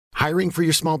Hiring for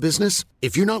your small business?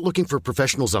 If you're not looking for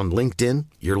professionals on LinkedIn,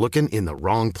 you're looking in the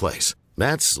wrong place.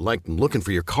 That's like looking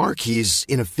for your car keys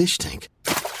in a fish tank.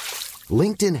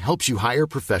 LinkedIn helps you hire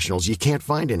professionals you can't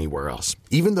find anywhere else,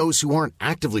 even those who aren't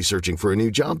actively searching for a new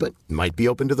job but might be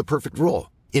open to the perfect role.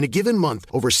 In a given month,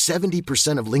 over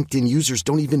 70% of LinkedIn users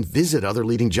don't even visit other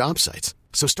leading job sites.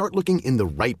 So start looking in the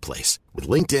right place. With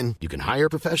LinkedIn, you can hire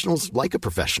professionals like a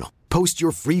professional. Post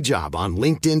your free job on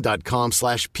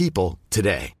linkedin.com/people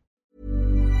today.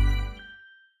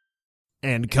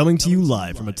 And coming to you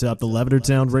live from atop the Lavender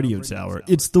Town radio tower,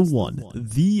 it's the one,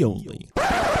 the only.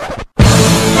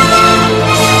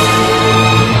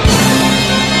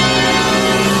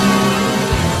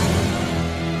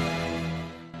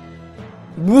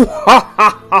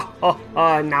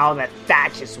 Now that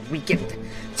Thatch is weakened,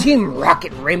 Team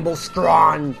Rocket Rainbow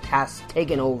Strawn has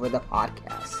taken over the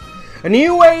podcast. A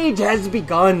new age has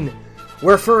begun,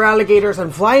 where fur alligators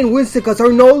and flying windstickas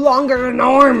are no longer the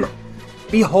norm.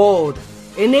 Behold,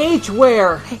 an age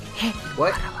where...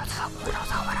 What?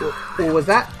 What was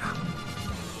that?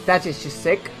 Thatch is just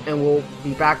sick, and we'll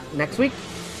be back next week?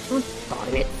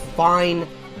 Darn it, fine.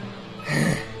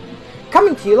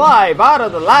 Coming to you live out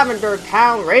of the Lavender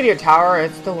Town radio tower,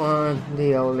 it's the one,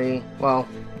 the only, well,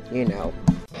 you know.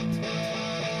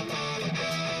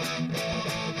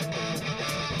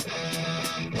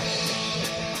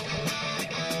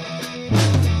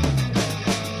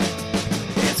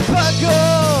 It's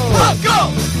Puckle!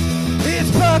 Puckle!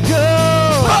 It's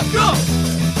Puckle! Puckle!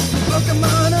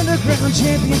 Pokemon Underground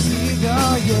Champions League,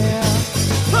 oh yeah!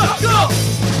 Puckle!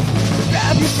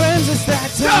 Grab your friends, it's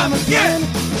that time again!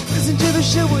 Listen to the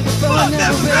show with the fun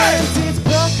never ends. It's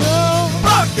Puckle!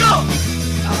 Puckle!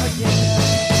 Oh yeah!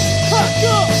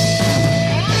 Puckle!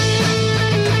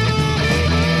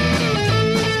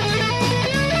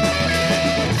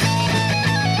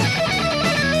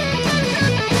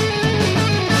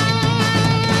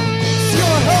 It's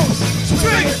your host,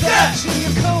 Drink Thatch, and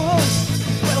your co-host,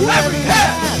 whatever you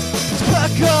have. It's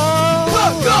Puckle!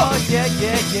 Puckle! Oh yeah,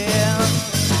 yeah, yeah!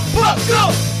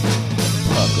 Puckle!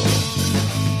 Puckle!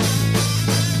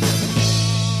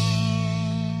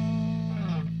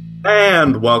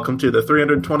 And welcome to the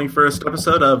 321st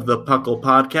episode of the Puckle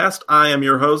Podcast. I am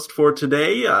your host for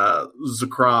today,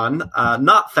 Zekron.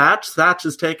 Not Thatch. Thatch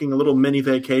is taking a little mini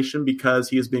vacation because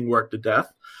he is being worked to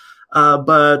death.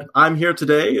 But I'm here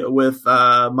today with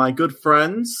my good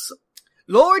friends,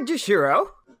 Lord Yoshiro.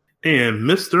 And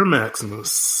Mr.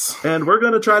 Maximus. And we're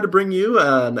going to try to bring you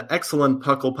an excellent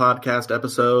Puckle Podcast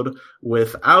episode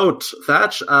without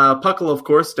Thatch. Puckle, of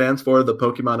course, stands for the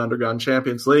Pokemon Underground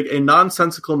Champions League, a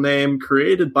nonsensical name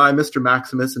created by Mr.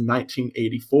 Maximus in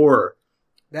 1984.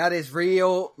 That is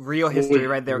real history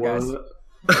right there, guys.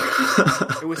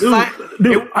 It was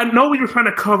dude, I know we were trying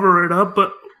to cover it up,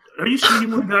 but are you sure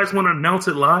you guys want to announce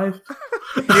it live?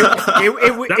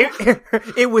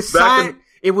 It was signed.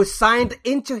 It was signed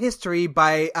into history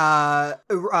by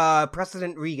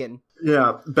President Reagan.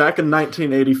 Yeah, back in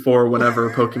 1984, whenever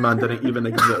Pokemon didn't even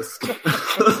exist.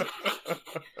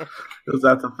 Because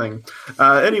that's a thing.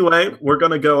 Anyway, we're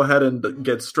going to go ahead and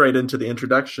get straight into the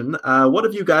introduction. What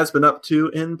have you guys been up to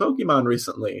in Pokemon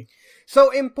recently?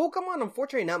 So in Pokemon,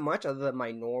 unfortunately, not much other than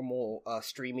my normal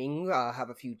streaming. I have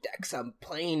a few decks I'm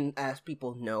playing, as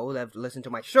people know that have listened to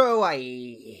my show. I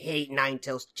hate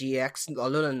Ninetales GX,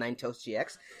 Alolan Ninetales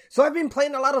GX. So I've been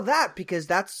playing a lot of that because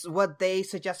that's what they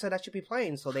suggested I should be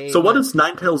playing. So what is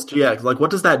Ninetales GX? Like, what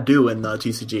does that do in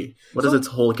TCG? What is its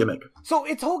whole gimmick? So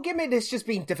its whole gimmick is just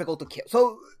being difficult to kill.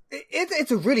 So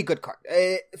it's a really good card.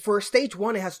 For stage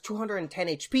 1, it has 210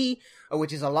 HP,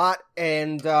 which is a lot,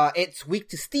 and it's weak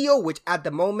to steel, which at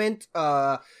the moment,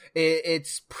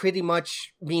 it's pretty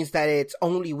much means that it's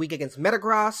only weak against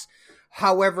Metagross.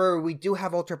 However, we do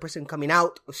have Ultra Prism coming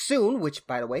out soon, which,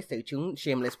 by the way, stay tuned,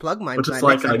 shameless plug. Which is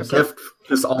like a gift,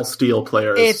 just all steel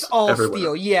players. It's all everywhere.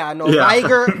 Steel, yeah. No, yeah.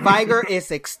 Viger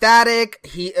is ecstatic.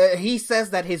 He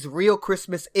says that his real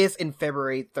Christmas is in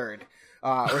February 3rd.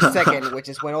 Or 2nd, which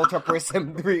is when Ultra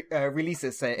Prism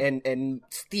releases and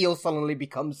Steel suddenly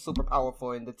becomes super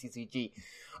powerful in the TCG.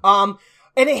 And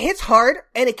it hits hard,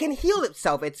 and it can heal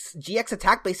itself. Its GX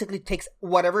attack basically takes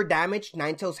whatever damage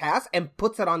Ninetales has and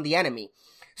puts it on the enemy.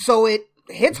 So it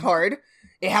hits hard,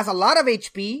 it has a lot of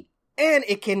HP, and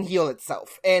it can heal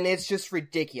itself. And it's just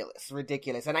ridiculous.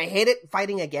 And I hate it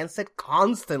fighting against it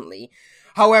constantly.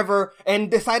 However,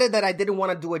 and decided that I didn't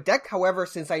want to do a deck. However,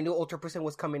 since I knew Ultra Prism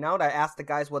was coming out, I asked the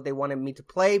guys what they wanted me to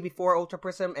play before Ultra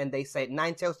Prism, and they said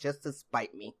Ninetales just to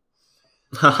spite me.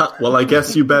 Well, I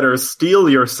guess you better steel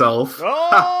yourself. Hey.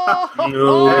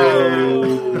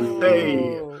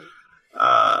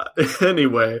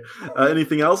 Anyway,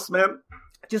 anything else, man?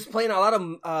 just playing a lot of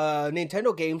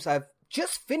Nintendo games. I've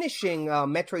just finishing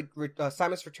Metroid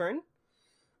Samus Return.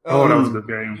 That was a good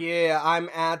game. Yeah,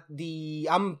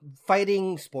 I'm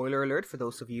fighting, spoiler alert for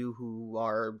those of you who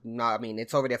are not, I mean,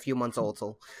 it's already a few months old,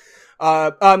 so.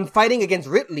 I'm fighting against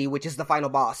Ridley, which is the final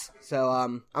boss. So,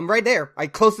 I'm right there. I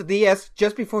closed the DS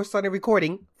just before starting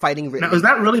recording, fighting Ridley. Now, is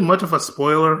that really much of a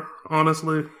spoiler,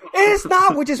 honestly? It's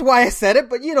not, which is why I said it,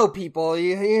 but you know people,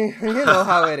 you know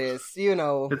how it is, you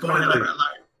know.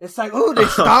 It's like,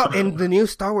 oh, in the new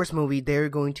Star Wars movie, they're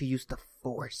going to use the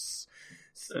Force.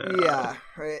 Yeah,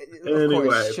 of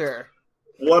course, sure.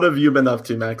 What have you been up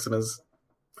to, Maximus?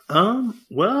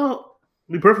 Well,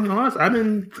 to be perfectly honest, I've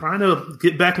been trying to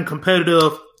get back in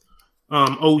competitive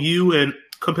OU and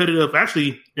competitive,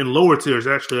 actually, in lower tiers,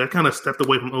 actually. I kind of stepped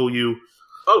away from OU.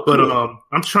 Oh, cool. But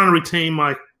I'm trying to retain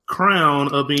my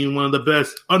crown of being one of the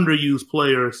best underused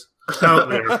players out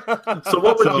there. So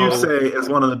what would you say is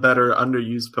one of the better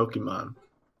underused Pokemon?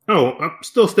 Oh, I'm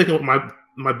still sticking with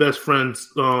my best friend's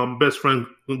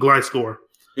Gliscor.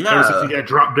 Yeah. Ever since he got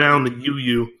dropped down to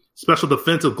UU, special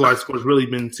defensive Gliscor has really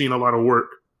been seeing a lot of work.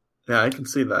 Yeah, I can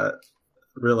see that.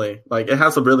 Really, like it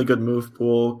has a really good move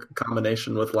pool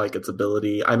combination with like its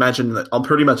ability. I imagine that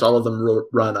pretty much all of them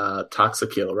run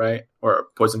Toxic Heal, right, or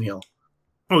Poison Heal.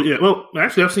 Oh yeah, well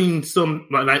actually I've seen some.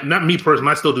 Not me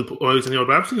personally, I still do Poison Heal,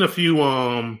 but I've seen a few.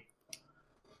 What's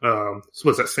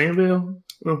that? Sandvale?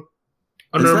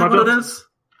 Is that what it is?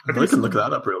 We can look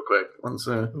that up real quick.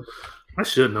 I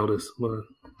should know this, but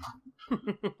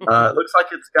it looks like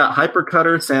it's got Hyper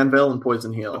Cutter, Sandvale, and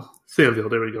Poison Heal. Sandvale,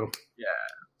 there we go. Yeah.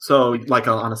 So, like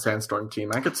on a Sandstorm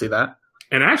team, I could see that.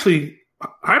 And actually,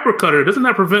 Hyper Cutter, doesn't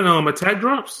that prevent attack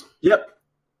drops? Yep.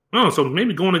 Oh, so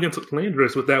maybe going against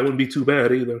Landorus with that wouldn't be too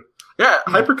bad either. Yeah,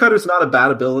 Hyper Cutter's not a bad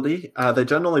ability. They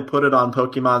generally put it on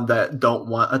Pokemon that don't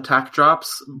want attack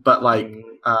drops, but like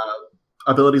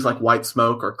abilities like White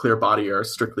Smoke or Clear Body are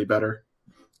strictly better.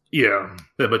 Yeah,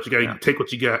 but you gotta take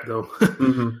what you got though.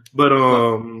 Mm-hmm. But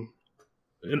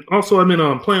and also I've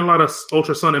been playing a lot of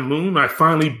Ultra Sun and Moon. I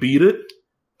finally beat it.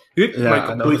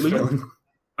 Completely.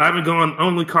 I haven't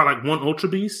only caught like one Ultra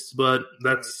Beast, but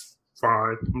that's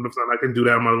fine. I can do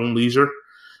that at my own leisure.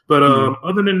 But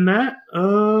other than that,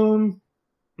 I'm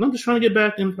just trying to get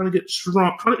back and trying to get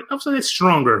strong. I'm saying it's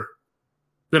stronger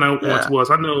than I once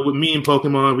was. I know with me and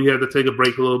Pokemon, we had to take a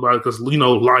break a little bit because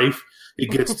life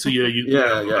it gets to you.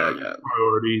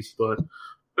 Priorities, but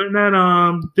other than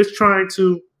that, just trying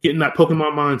to get in that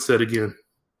Pokemon mindset again.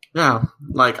 Yeah,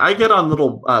 like I get on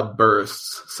little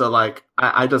bursts. So like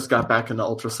I just got back into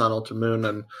Ultra Sun, Ultra Moon,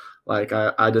 and like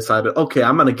I decided, okay,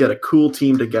 I'm gonna get a cool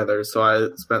team together. So I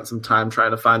spent some time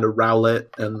trying to find a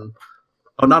Rowlet and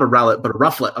not a Rowlet, but a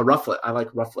Rufflet. I like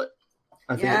Rufflet.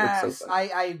 I think it looks so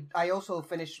fun. I also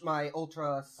finished my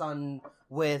Ultra Sun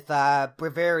with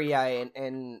Braviary,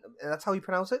 and that's how you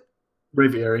pronounce it?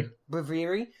 Braviary.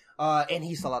 And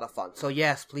he's a lot of fun. So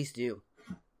yes, please do.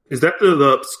 Is that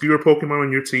the obscure Pokemon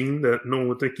on your team that no one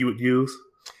would think you would use?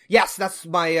 Yes, that's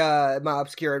my my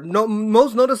obscure.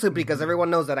 Most noticeably because everyone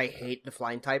knows that I hate the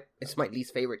flying type. It's my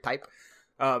least favorite type.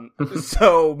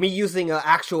 So me using a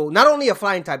actual, not only a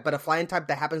flying type, but a flying type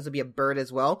that happens to be a bird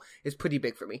as well is pretty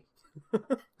big for me.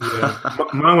 Yeah,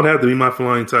 mine would have to be my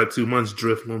flying type too. Mine's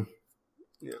Drifloon.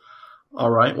 Yeah. All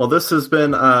right. Well, this has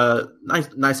been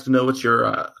nice to know what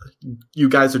you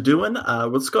guys are doing.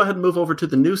 Let's go ahead and move over to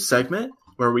the news segment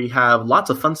where we have lots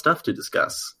of fun stuff to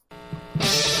discuss.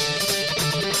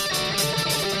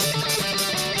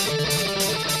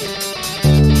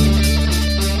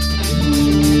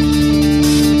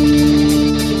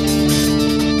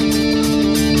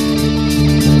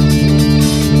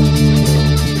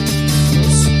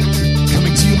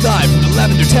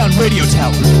 Lavender Town Radio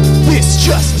Tower. This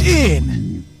just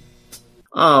in.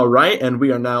 All right, and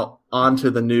we are now on to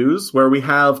the news, where we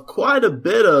have quite a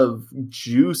bit of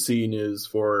juicy news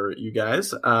for you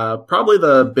guys. Probably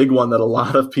the big one that a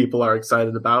lot of people are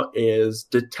excited about is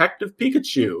Detective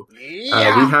Pikachu.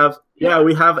 Yeah.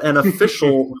 We have an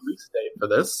official release date for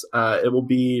this. It will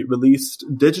be released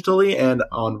digitally and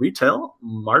on retail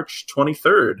March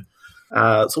 23rd.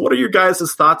 So what are your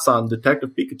guys' thoughts on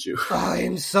Detective Pikachu?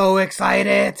 I'm so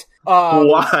excited.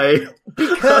 Why?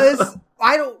 Because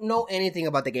I don't know anything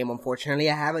about the game, unfortunately.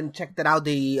 I haven't checked it out,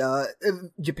 the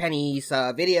Japanese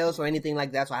videos or anything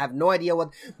like that, so I have no idea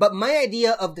what... But my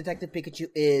idea of Detective Pikachu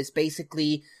is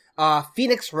basically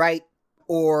Phoenix Wright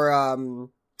or...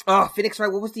 Phoenix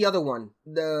Wright, what was the other one?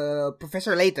 The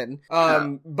Professor Layton.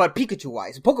 But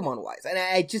Pikachu-wise, Pokemon-wise. And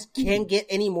I just can't get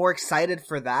any more excited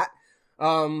for that.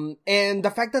 And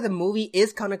the fact that the movie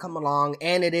is kind of come along,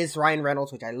 and it is Ryan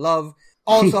Reynolds, which I love,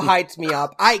 also hypes me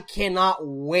up. I cannot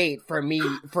wait for me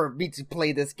to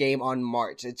play this game on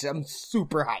March. I'm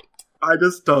super hyped. I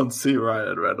just don't see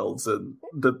Ryan Reynolds in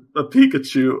the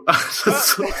Pikachu.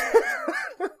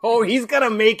 Oh, he's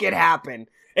gonna make it happen.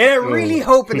 And I really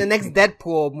hope in the next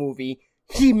Deadpool movie,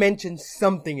 he mentions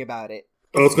something about it.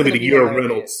 Oh, it's gonna be the year of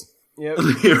Reynolds. Yep.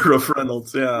 The year of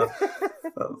Reynolds, yeah.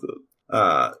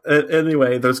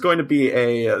 Anyway, there's going to be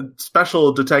a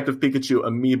special Detective Pikachu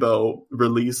amiibo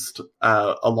released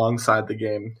alongside the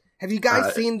game. Have you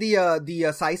guys seen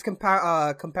the size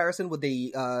comparison with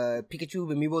the Pikachu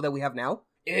amiibo that we have now?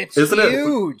 It's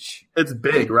huge. It's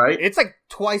big, right? It's like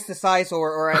twice the size,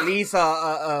 or at least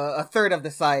a third of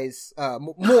the size,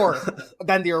 more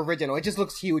than the original. It just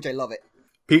looks huge. I love it.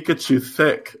 Pikachu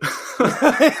thick.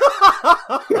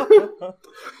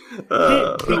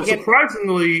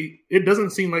 Surprisingly, it doesn't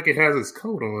seem like it has its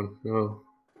coat on. No.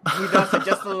 He does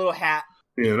just a little hat.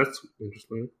 Yeah, that's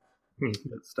interesting.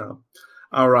 Good stuff.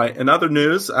 All right. In other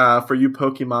news, for you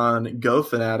Pokemon Go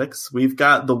fanatics, we've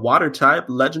got the water-type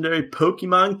legendary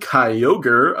Pokemon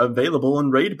Kyogre available in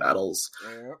raid battles.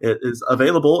 Yep. It is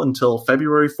available until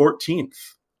February 14th.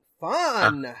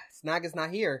 Fun! Snag is not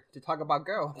here to talk about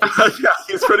Go. Yeah,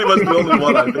 he's pretty much the only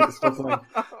one I think is still playing.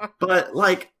 But,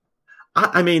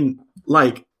 I mean,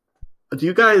 did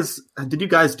you guys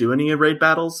do any raid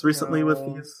battles recently with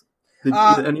these? Did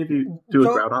any of you do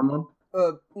a Groudon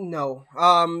one? No.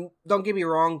 Don't get me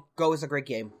wrong. Go is a great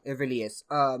game. It really is.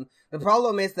 The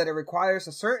problem is that it requires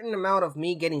a certain amount of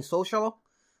me getting social,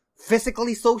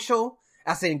 physically social,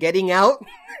 as in getting out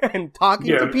and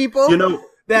talking to people.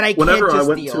 That I can't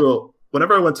just deal.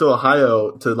 Whenever I went to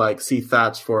Ohio to see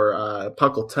Thatch for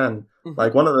Puckle 10,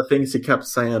 one of the things he kept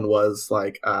saying was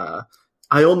I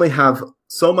only have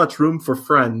so much room for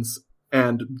friends,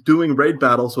 and doing raid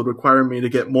battles would require me to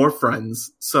get more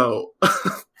friends. So,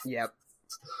 yep.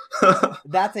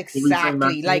 That's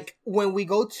exactly when we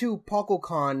go to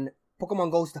PokeCon.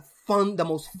 Pokemon Go is the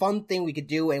most fun thing we could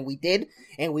do, and we did,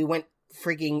 and we went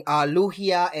freaking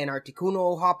Lugia and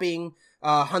Articuno hopping,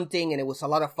 hunting, and it was a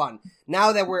lot of fun.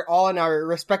 Now that we're all in our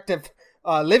respective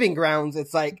living grounds,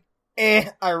 it's I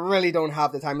really don't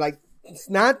have the time.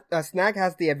 Snag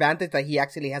has the advantage that he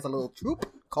actually has a little troop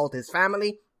called his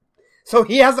family, so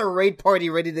he has a raid party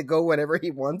ready to go whenever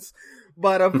he wants.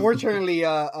 But unfortunately,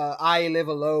 I live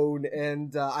alone,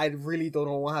 and I really don't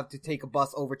want to have to take a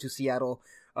bus over to Seattle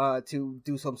to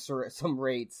do some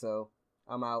raids. So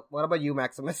I'm out. What about you,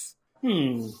 Maximus?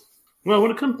 Well, when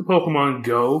it comes to Pokemon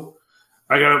Go,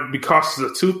 I gotta be cautious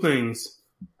of three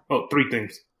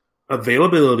things: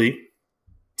 availability,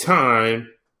 time,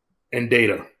 and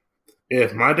data.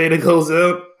 If my data goes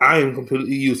up, I am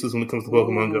completely useless when it comes to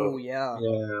Pokemon Go. Yeah,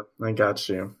 I got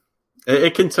you.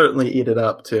 It can certainly eat it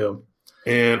up too.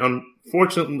 And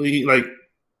unfortunately,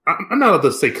 I'm not allowed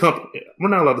to say we're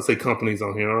not allowed to say companies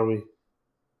on here, are we?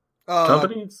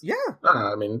 Companies? Yeah.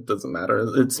 I mean, it doesn't matter.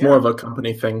 It's more of a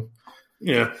company thing.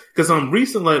 Yeah, because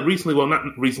recently, well, not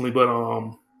recently, but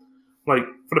for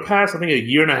the past, I think, a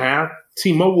year and a half,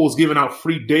 T-Mobile was giving out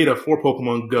free data for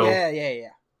Pokemon Go. Yeah.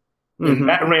 And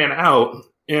that ran out,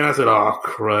 and I said, "Oh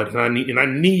crud!" And I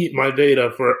need my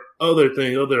data for other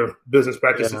business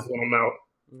practices when I'm out.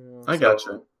 Yeah. I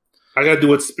gotcha. I gotta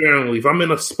do it sparingly. If I'm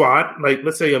in a spot,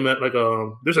 let's say I'm at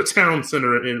there's a town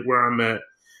center where I'm at,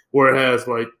 where it has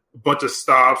a bunch of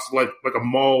stops, like a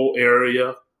mall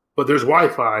area, but there's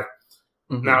Wi-Fi.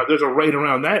 Mm-hmm. Now, if there's a raid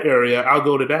around that area, I'll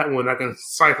go to that one. I can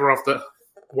cipher off the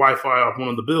Wi-Fi off one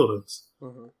of the buildings.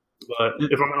 Mm-hmm. But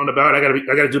if I'm out and about, I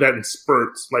gotta do that in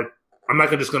spurts. I'm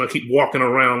not just gonna keep walking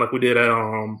around like we did at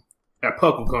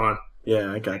PuckleCon.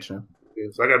 Yeah, I gotcha.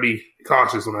 So I gotta be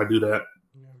cautious when I do that.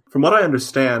 From what I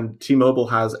understand, T-Mobile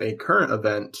has a current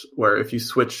event where if you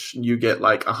switch, you get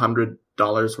 $100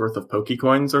 worth of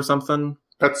Pokecoins or something.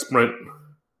 That's Sprint.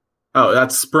 Oh,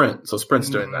 that's Sprint. So Sprint's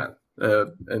doing that.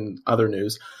 In other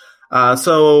news.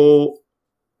 So,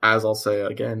 as I'll say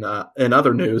again, in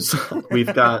other news,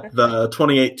 we've got the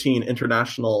 2018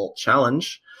 International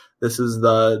Challenge. This is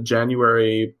the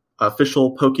January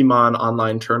official Pokemon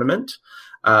online tournament.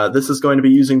 This is going to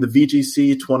be using the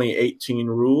VGC 2018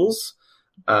 rules.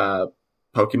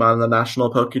 Pokemon in the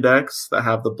National Pokédex that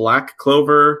have the Black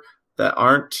Clover that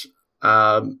aren't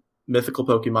mythical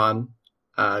Pokemon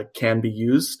can be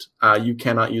used. You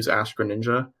cannot use Ash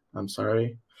Greninja. I'm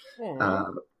sorry.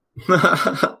 4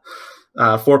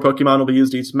 Pokemon will be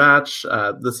used each match.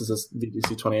 This is VGC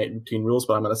 2018 rules,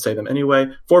 but I'm going to say them anyway.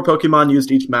 4 Pokemon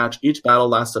used each match. Each battle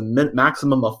lasts a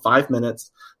maximum of 5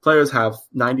 minutes. Players have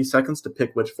 90 seconds to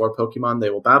pick which 4 Pokemon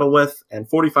they will battle with, and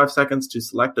 45 seconds to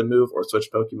select a move or switch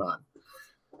Pokemon.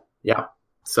 Yeah.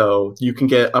 So you can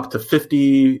get up to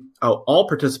 50. All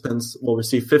participants will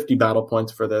receive 50 battle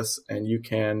points for this, and you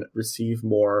can receive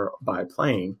more by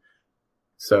playing.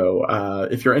 So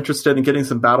if you're interested in getting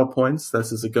some battle points,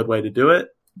 this is a good way to do it.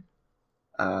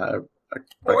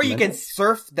 Or you can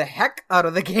surf the heck out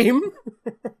of the game.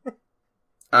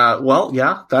 Well,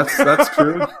 yeah, that's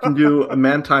true. You can do a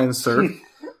Mantine surf.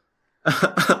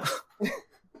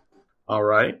 All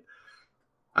right.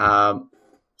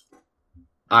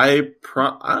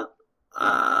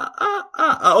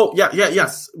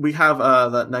 Yes. We have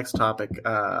the next topic.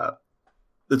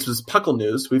 This is Puckle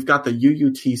News. We've got the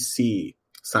UUTC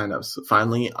signups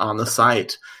finally on the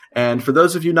site. And for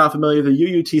those of you not familiar, the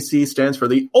UUTC stands for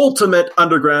the Ultimate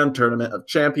Underground Tournament of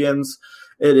Champions.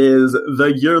 It is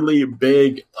the yearly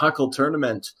big Puckle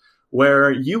tournament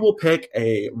where you will pick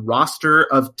a roster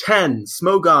of 10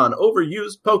 Smogon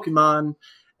overused Pokemon,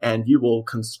 and you will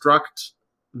construct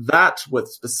that with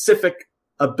specific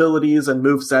abilities and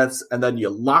movesets, and then you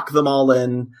lock them all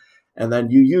in, and then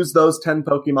you use those 10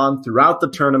 Pokemon throughout the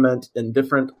tournament in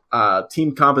different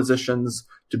team compositions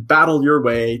to battle your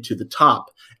way to the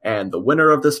top. And the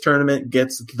winner of this tournament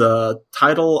gets the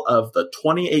title of the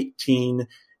 2018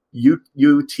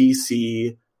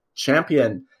 UUTC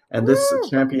champion. And this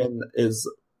champion is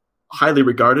highly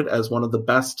regarded as one of the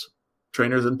best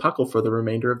trainers in Puckle for the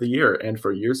remainder of the year and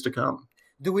for years to come.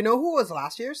 Do we know who was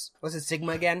last year's? Was it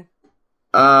Sigma again?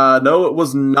 No, it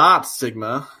was not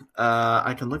Sigma.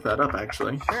 I can look that up,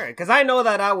 actually. Sure, because I know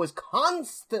that I was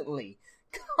constantly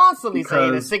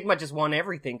saying that Sigma just won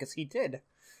everything, because he did.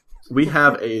 We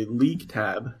have a league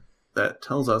tab that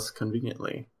tells us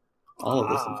conveniently all of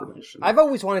this information. I've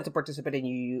always wanted to participate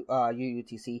in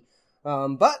UUTC.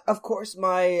 But, of course,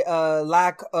 my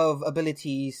lack of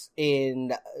abilities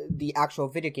in the actual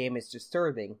video game is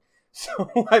disturbing. So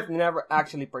I've never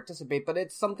actually participated, but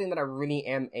it's something that I really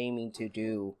am aiming to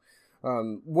do.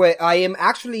 I am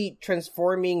actually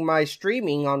transforming my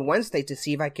streaming on Wednesday to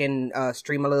see if I can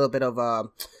stream a little bit of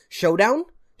Showdown,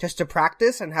 just to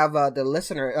practice and have the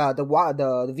listener,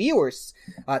 the viewers,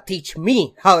 teach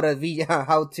me how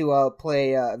to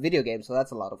play video games. So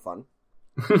that's a lot of fun.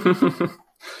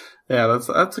 Yeah,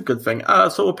 that's a good thing.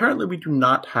 So apparently we do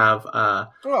not have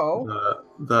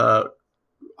the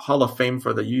Hall of Fame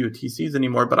for the UUTCs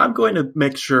anymore, but I'm going to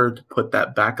make sure to put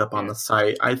that back up on the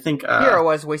site. I think here I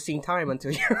was wasting time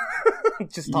until you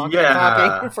just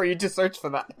talking for you to search for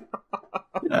that.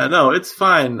 Yeah, no, it's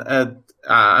fine.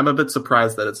 I'm a bit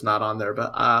surprised that it's not on there,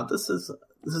 but this has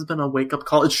been a wake up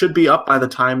call. It should be up by the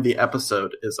time the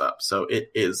episode is up, so it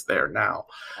is there now.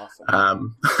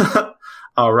 Awesome.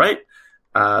 All right.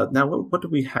 Now, what do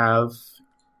we have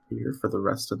here for the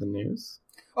rest of the news?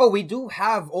 Oh, we do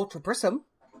have Ultra Prism,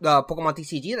 the Pokemon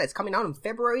TCG that's coming out on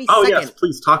February 2nd. Oh, yes,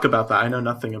 please talk about that. I know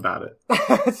nothing about it.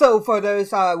 So for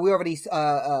those, we already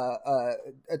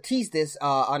teased this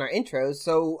on our intro.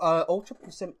 So Ultra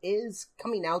Prism is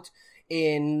coming out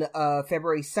in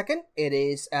February 2nd. It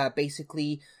is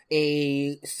basically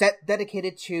a set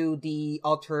dedicated to the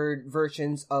altered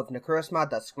versions of Necrozma,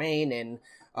 Duskmane, and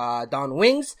Dawn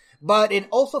Wings, but it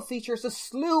also features a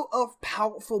slew of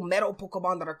powerful metal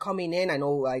Pokemon that are coming in. I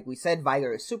know, like we said,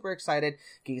 Viger is super excited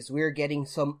because we're getting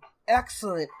some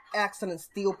excellent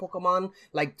steel Pokemon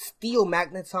like Steel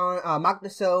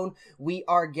Magnezone. We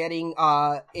are getting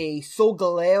a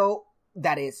Solgaleo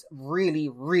that is really,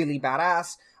 really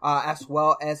badass, as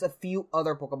well as a few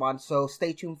other Pokemon. So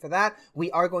stay tuned for that. We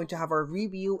are going to have our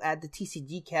review at the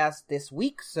TCG Cast this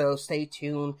week, so stay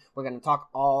tuned. We're going to talk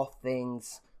all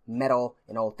things metal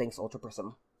and all things Ultra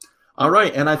Prism. All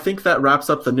right, and I think that wraps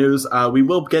up the news. We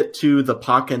will get to the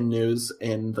Pokken news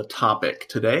in the topic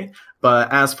today,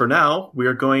 but as for now, we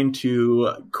are going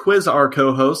to quiz our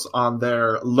co-hosts on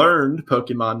their learned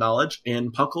Pokemon knowledge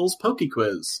in Puckle's Poke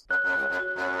Quiz.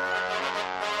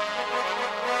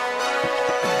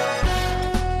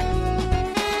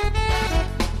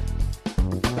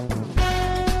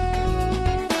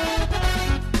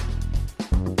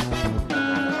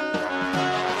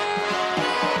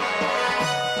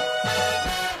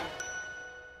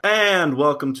 And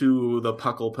welcome to the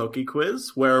Puckle Poke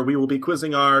Quiz, where we will be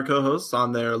quizzing our co-hosts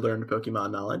on their learned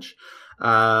Pokemon knowledge.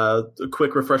 A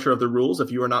quick refresher of the rules,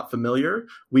 if you are not familiar.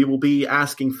 We will be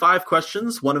asking 5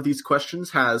 questions. One of these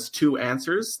questions has 2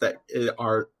 answers that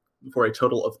are for a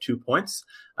total of 2 points.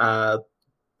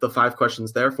 The 5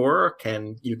 questions, therefore,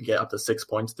 you can get up to 6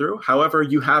 points through. However,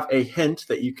 you have a hint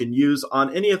that you can use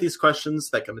on any of these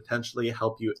questions that can potentially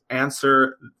help you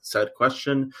answer said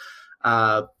question.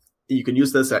 You can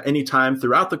use this at any time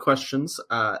throughout the questions,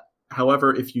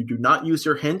 However, if you do not use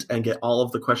your hint and get all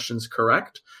of the questions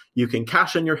correct, you can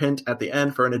cash in your hint at the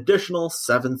end for an additional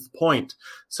 7th point.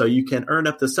 So you can earn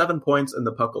up to 7 points in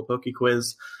the Puckle Poke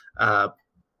Quiz.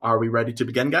 Are we ready to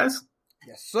begin, guys?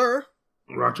 Yes, sir.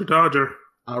 Roger Dodger.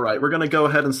 All right, we're going to go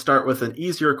ahead and start with an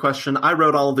easier question. I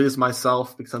wrote all of these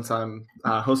myself since I'm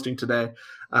hosting today.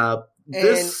 And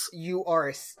you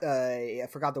are, I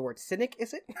forgot the word, cynic,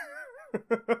 is it?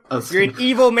 You're an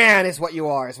evil man is what you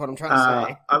are, is what I'm trying to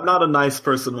say. I'm not a nice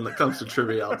person when it comes to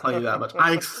trivia, I'll tell you that much.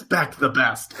 I expect the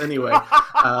best. Anyway,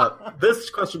 this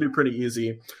question will be pretty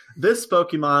easy. This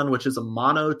Pokemon, which is a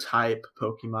mono-type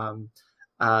Pokemon,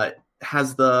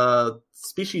 has the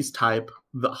species type,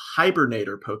 the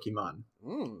Hibernator Pokemon.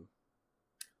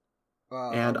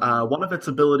 And one of its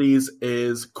abilities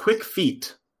is Quick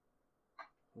Feet.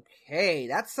 Okay,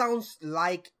 that sounds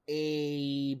like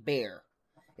a bear.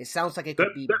 It sounds like it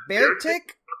could be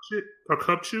Beartic or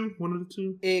Cupchew, one of the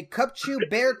two. A Cupchew,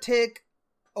 Beartic,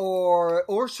 or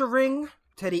Ursaring,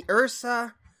 Teddy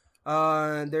Ursa.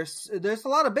 There's a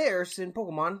lot of bears in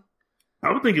Pokemon.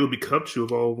 I would think it would be Cupchew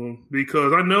of all of them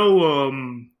because I know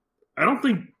I don't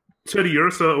think Teddy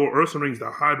Ursa or Ursaring's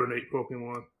the hibernate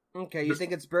Pokemon. Okay, you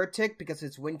think it's Beartic because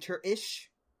it's winter-ish?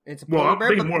 It's a I'm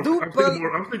thinking more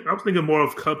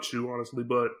of Cupchew, honestly,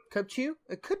 but Cupchew?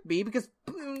 It could be because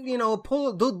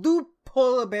do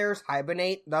polar bears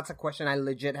hibernate? That's a question I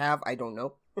legit have. I don't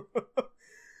know.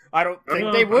 I don't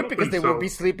think they would because they would be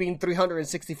sleeping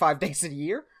 365 days a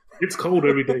year. It's cold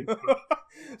every day.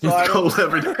 It's cold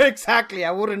every day. Exactly.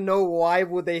 I wouldn't know why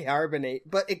would they hibernate,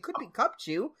 but it could be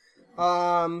Cupchew.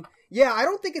 Yeah, I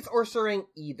don't think it's Ursaring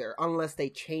either, unless they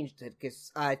changed it, because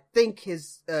I think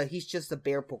he's just a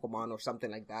bear Pokemon or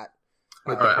something like that.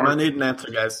 Alright, I'm gonna need an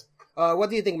answer, guys. What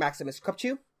do you think, Maximus?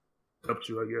 Cupchew?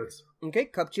 Cupchew, I guess. Okay,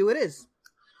 Cupchew it is.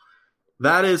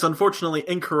 That is unfortunately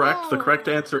incorrect. The correct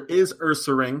answer is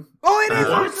Ursaring. Oh, it is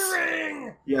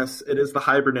Ursaring! Yes, it is the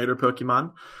Hibernator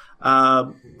Pokemon.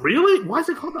 Really? Why is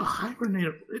it called a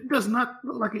Hibernator? It does not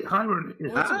look like it hibernates.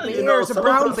 It's a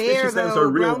brown bear,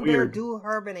 though. Brown bear do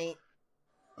hibernate.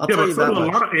 I'll tell you that much.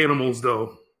 A lot of animals,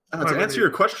 though. To answer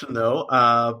your question,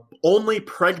 though, only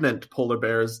pregnant polar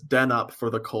bears den up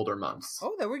for the colder months.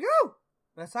 Oh, there we go.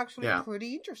 That's actually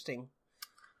pretty interesting.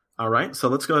 All right, so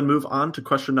let's go and move on to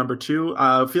question number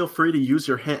 2. Feel free to use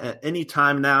your hint at any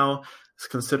time now,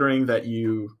 considering that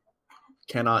you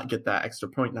cannot get that extra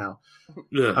point now.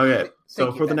 Yeah. Okay,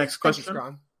 so for the next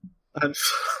question. Thanks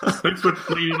for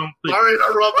pleading on things. All right,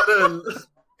 I rub it in.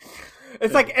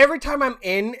 It's like every time I'm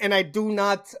in and I do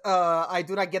not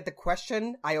get the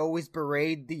question, I always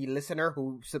berate the listener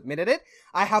who submitted it.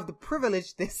 I have the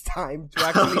privilege this time to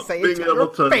actually say it to your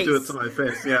face. Being able to do it to my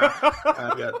face,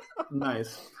 yeah.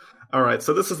 Nice. All right,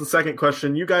 so this is the second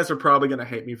question. You guys are probably going to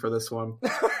hate me for this one.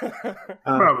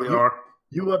 Probably are.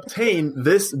 You obtain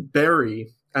this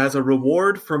berry as a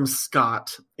reward from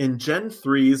Scott in Gen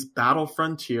 3's Battle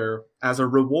Frontier as a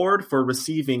reward for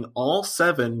receiving all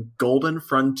 7 Golden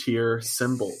Frontier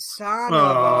symbols. Son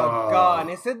of a gun.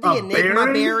 Is it the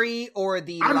Enigma berry or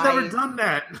the I've never done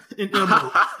that. It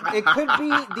could be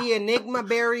the Enigma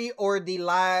berry or the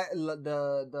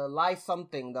lie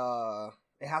something.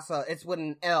 It's with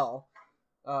an L.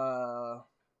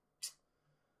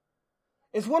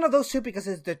 It's one of those two because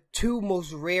it's the 2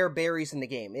 most rare berries in the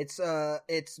game. It's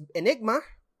Enigma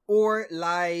or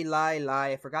Lie.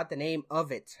 I forgot the name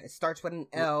of it. It starts with an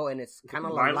L and it's kind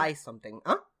of like Lie something.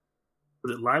 Huh?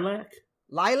 Was it Lilac?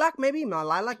 Lilac, maybe? No,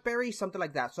 Lilac berry, something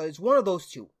like that. So it's one of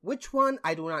those 2. Which one?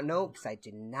 I do not know because I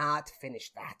did not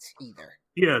finish that either.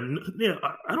 Yeah.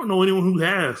 I don't know anyone who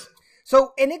has.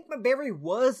 So Enigma Berry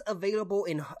was available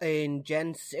in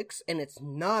Gen 6, and it's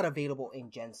not available in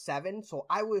Gen 7, so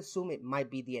I would assume it might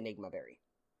be the Enigma Berry.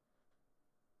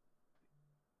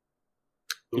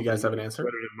 You guys have an answer?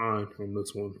 Better than mine on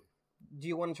this one. Do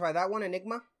you want to try that one,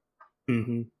 Enigma?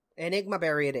 Mm-hmm. Enigma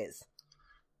Berry it is.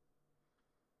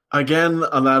 Again,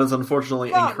 that is unfortunately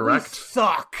incorrect. We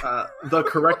suck. The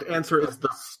correct answer is the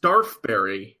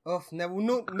Starfberry. Oh,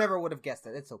 never would have guessed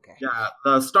it. It's okay. Yeah,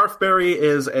 the Starfberry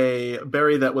is a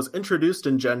berry that was introduced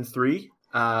in Gen 3.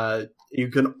 You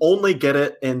can only get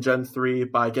it in Gen 3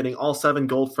 by getting all 7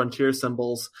 Gold Frontier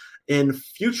symbols. In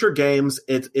future games,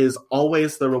 it is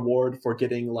always the reward for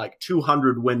getting like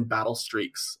 200 win battle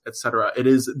streaks, etc. It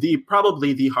is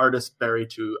probably the hardest berry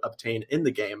to obtain in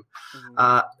the game.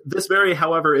 Mm-hmm. This berry,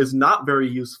 however, is not very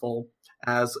useful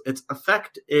as its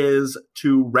effect is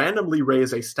to randomly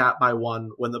raise a stat by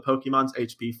 1 when the Pokemon's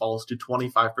HP falls to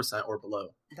 25% or below.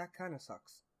 That kind of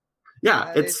sucks.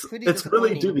 Yeah, it's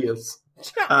really dubious.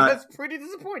 That's pretty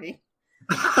disappointing.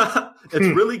 It's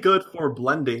really good for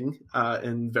blending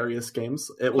in various games.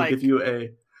 It will give you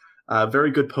a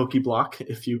very good Pokeblock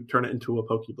if you turn it into a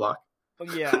Pokeblock.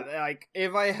 Yeah, like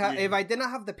if I did not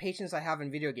have the patience I have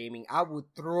in video gaming, I would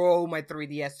throw my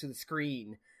 3DS to the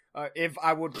screen. If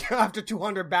I would, after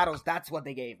 200 battles, that's what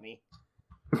they gave me.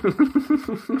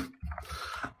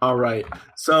 All right.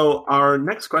 So our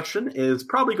next question is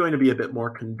probably going to be a bit more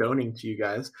condoning to you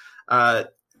guys.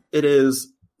 It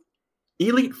is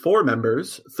Elite Four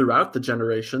members throughout the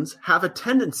generations have a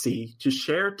tendency to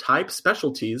share type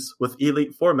specialties with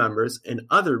Elite Four members in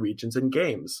other regions and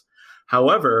games.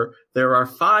 However, there are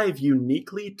 5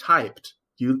 uniquely typed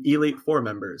Elite Four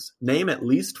members. Name at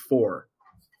least 4.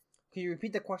 Can you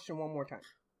repeat the question one more time?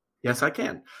 Yes, I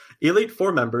can. Elite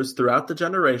Four members throughout the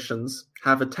generations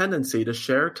have a tendency to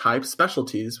share type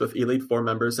specialties with Elite Four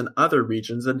members in other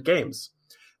regions and games.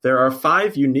 There are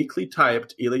 5 uniquely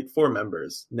typed Elite Four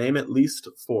members. Name at least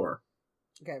 4.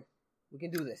 Okay, we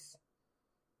can do this.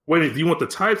 Wait, do you want the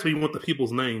types or you want the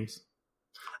people's names?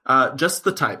 Just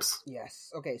the types.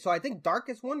 Yes. Okay, so I think Dark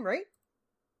is one, right?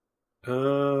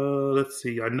 Let's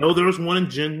see. I know there was one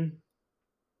in Gen.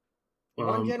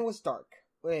 One Gen was Dark,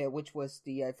 which was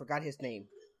I forgot his name.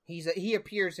 He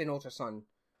appears in Ultra Sun.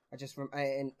 I just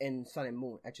in Sun and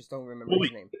Moon. I just don't remember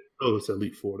his name. Oh, it's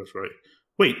Elite Four. That's right.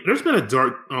 Wait, there's been a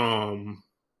Dark Elite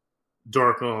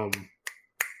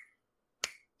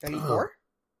Four?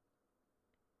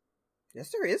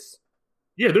 Yes, there is.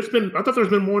 Yeah, I thought there's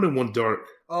been more than one Dark.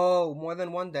 Oh, more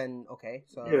than one then. Okay,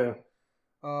 so yeah.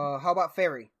 How about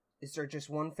Fairy? Is there just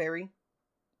one Fairy?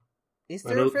 Is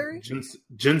there a Fairy?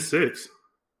 Gen 6.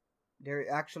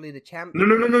 They're actually the champion.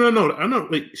 No. I know.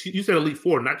 Wait, you said Elite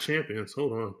Four, not champions.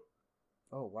 Hold on.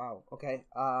 Oh wow. Okay.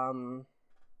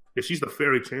 Yeah, she's the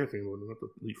Fairy champion, not the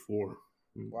Elite Four.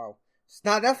 Wow. It's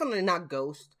definitely not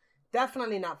Ghost.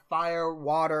 Definitely not Fire,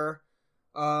 Water.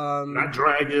 Not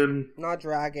Dragon. Not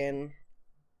Dragon.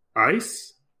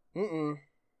 Ice?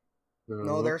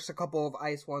 No, there's a couple of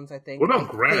ice ones, I think. What about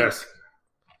Grass?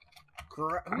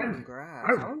 Grass.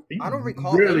 I don't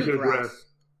recall really any grass.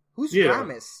 Who's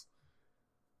Gramus?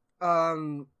 I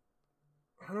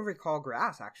don't recall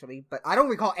Grass, actually. But I don't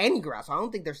recall any Grass. I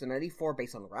don't think there's an Elite Four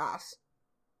based on Grass.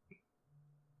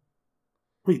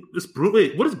 Wait,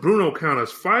 what does Bruno count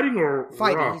as? Fighting or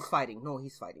fighting? rock? He's fighting. No,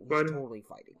 he's fighting. He's totally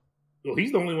fighting. Well,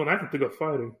 he's the only one I can think of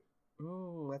fighting.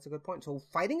 That's a good point. So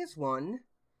fighting is one.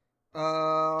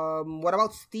 What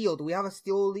about Steel? Do we have a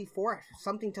Steel Elite Four?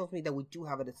 Something tells me that we do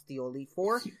have a Steel Elite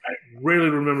Four. I rarely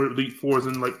remember Elite Fours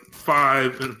in like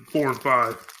 5 and 4 and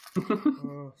 5.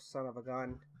 Oh, son of a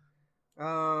gun.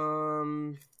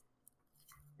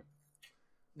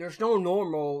 There's no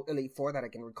normal Elite Four that I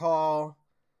can recall.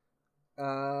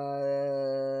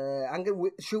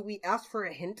 Should we ask for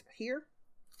a hint here?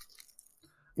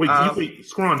 Wait,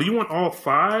 Scron, do you want all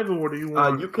 5 or do you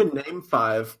want... You can name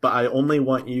 5, but I only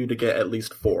want you to get at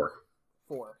least 4.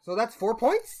 4. So that's 4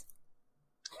 points?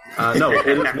 No, it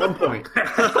is 1 point.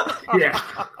 Yeah.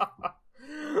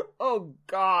 Oh,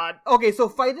 God. Okay, so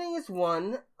fighting is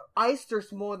 1. Ice,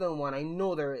 there's more than 1. I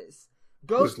know there is.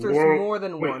 Ghost, there's more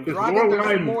than 1. Dragon,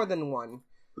 there's more than 1.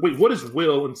 Wait, what is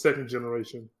Will in 2nd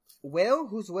generation? Will?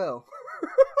 Who's Will?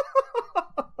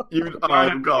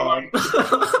 Oh, God.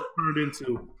 Turned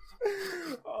into.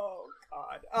 Oh,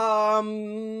 God.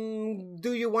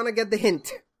 Do you want to get the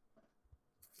hint?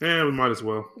 Yeah, we might as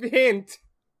well. The hint.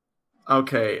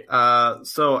 Okay,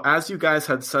 so as you guys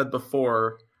had said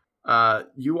before,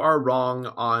 you are wrong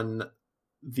on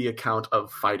the account of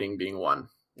fighting being 1.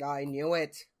 I knew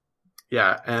it.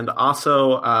 Yeah, and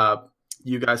also,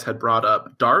 you guys had brought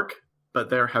up Dark, but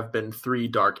there have been 3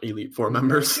 Dark Elite Four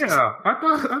members. Yeah, I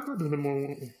thought there were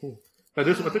more. I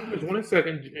think there's one in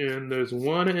 2nd, and there's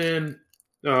one in.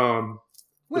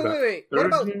 Wait. What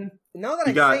about gen? Now that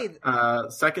you got,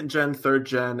 say 2nd gen, 3rd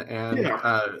gen, and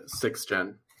 6th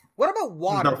gen. What about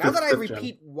Water? No, now that I 5th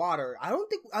repeat gen. Water, I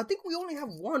think we only have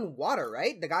one Water,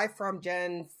 right? The guy from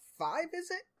Gen 5, is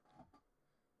it?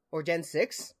 Or Gen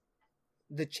 6?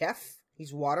 The chef,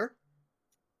 he's Water.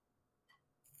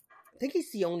 I think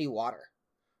he's the only Water.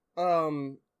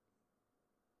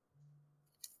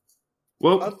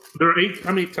 Well, there are 8.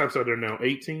 How many types are there now?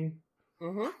 18?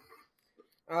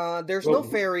 Mm-hmm. There's no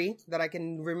Fairy that I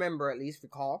can remember, at least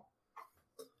recall.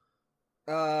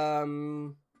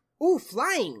 Ooh,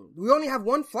 Flying! We only have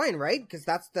one Flying, right? Because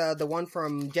that's the one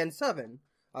from Gen 7.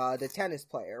 The tennis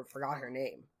player. Forgot her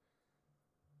name.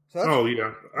 So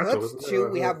yeah. That's 2.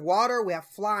 We have Water, we have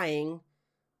Flying.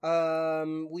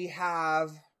 We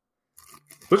have...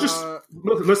 Let's just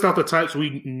list out the types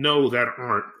we know that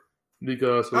aren't.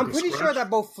 Because I'm pretty sure that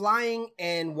both Flying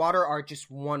and Water are just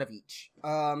one of each.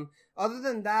 Other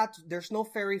than that, there's no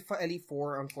fairy for Elite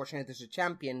Four. Unfortunately, there's a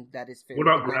champion that is fairy. What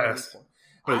about grass?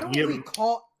 I don't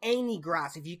recall any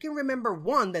grass. If you can remember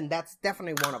one, then that's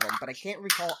definitely one of them. But I can't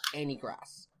recall any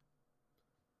grass.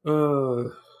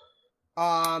 There's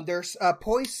a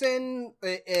poison.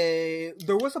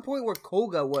 There was a point where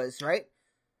Koga was, right?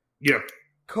 Yeah.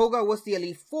 Koga was the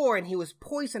Elite Four, and he was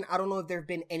poison. I don't know if there have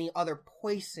been any other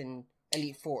poison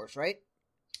Elite Fours, right?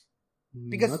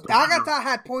 Because Agatha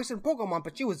had poison Pokemon,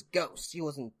 but she was ghost. She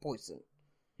wasn't poison.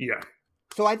 Yeah.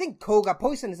 So I think Koga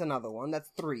poison is another one. That's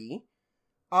 3.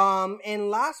 And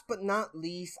last but not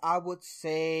least, I would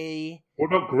say. What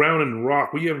about ground and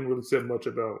rock? We haven't really said much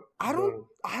about. I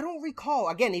don't recall.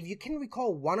 Again, if you can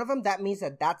recall one of them, that means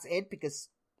that's it, because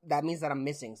that means that I'm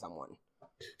missing someone.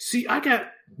 See, I got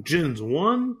gens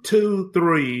 1, 2,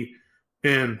 3,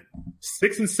 and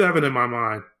 6 and 7 in my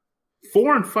mind.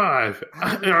 4 and 5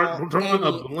 are drawing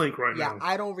a blank right now. Yeah,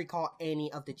 I don't recall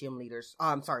any of the gym leaders.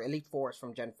 I'm sorry, Elite Fours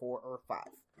from Gen 4 or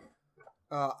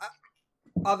 5.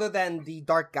 Other than the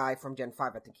dark guy from Gen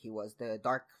 5, I think he was the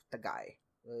guy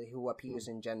who appears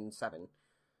in Gen 7.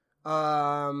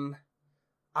 I'm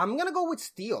gonna go with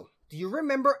Steel. Do you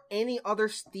remember any other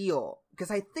Steel? Because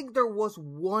I think there was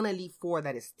one Elite Four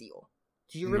that is Steel.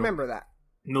 Do you remember that?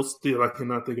 No Steel. I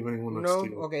cannot think of anyone that's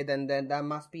Steel. Okay, then that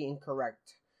must be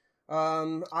incorrect.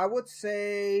 I would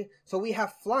say, so we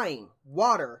have Flying,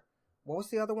 Water. What was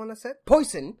the other one I said?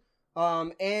 Poison.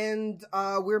 And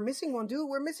we're missing one, dude.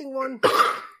 We're missing one.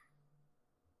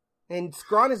 And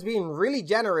Scron is being really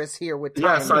generous here with time.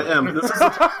 Yes, I am. This is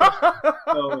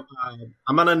so,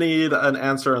 I'm gonna need an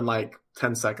answer in like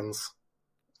 10 seconds.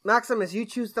 Maximus, you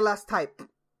choose the last type.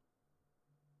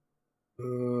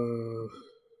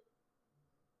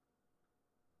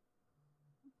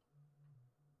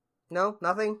 No,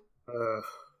 nothing.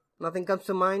 Nothing comes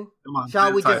to mind. Come on,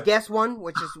 shall we just guess one?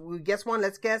 We guess one.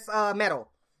 Let's guess metal.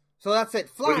 So that's it.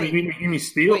 Flying. Wait, you mean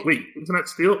Steel? Wait, isn't that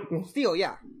Steel? Steel,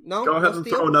 yeah. No. Go ahead and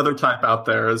throw another type out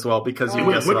there as well, because you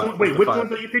guess which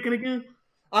ones are you picking again?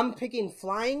 I'm picking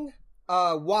Flying,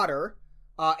 Water,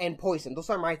 and Poison. Those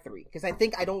are my 3, because I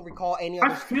think I don't recall any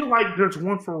others. I feel like there's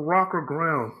one for rock or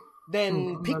ground.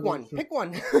 Then pick one. Pick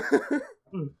one.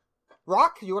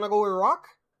 Rock? You want to go with rock?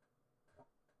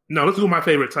 No, let's do my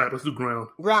favorite type. Let's do ground.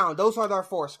 Ground. Those are our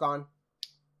 4, Scon.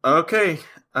 Okay.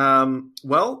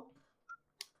 Well,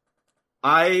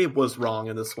 I was wrong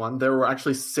in this one. There were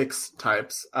actually 6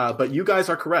 types, but you guys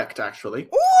are correct, actually.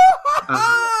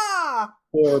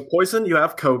 For Poison, you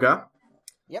have Koga.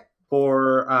 Yep.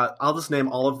 For, I'll just name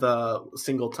all of the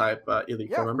single type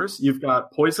Elite Four members. You've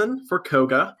got Poison for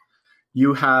Koga.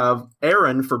 You have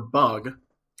Aaron for Bug.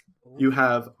 You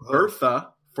have Bertha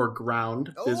for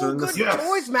Ground. Oh, good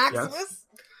choice, Maximus. Yes.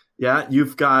 Yeah,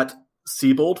 you've got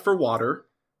Seabold for Water.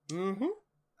 Mm-hmm.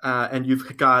 And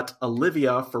you've got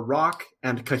Olivia for Rock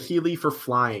and Kahili for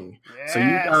Flying. Yes. So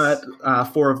you got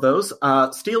 4 of those.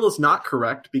 Steel is not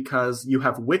correct because you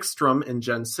have Wickstrom in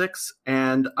Gen 6,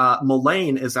 and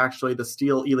Mullane is actually the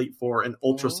Steel Elite Four in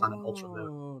Ultra Sun and Ultra Moon.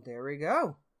 Oh, there we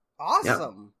go. Awesome.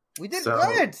 Yeah. We did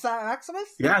good, Maximus.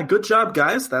 Yeah, good job,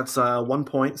 guys. That's 1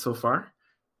 point so far.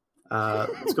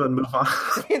 Let's go ahead and move on.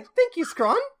 Thank you,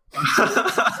 Scron.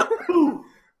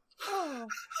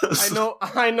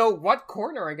 I know what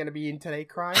corner I'm going to be in today,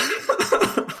 crying.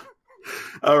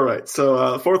 All right,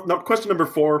 so question number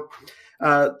 4.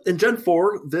 In Gen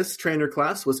 4, this trainer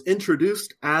class was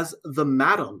introduced as the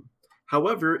Madam.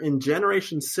 However, in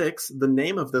Generation 6, the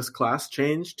name of this class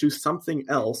changed to something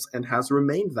else and has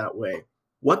remained that way.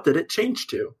 What did it change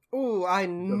to? Ooh, I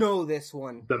know this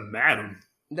one. The Madam.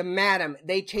 The Madam.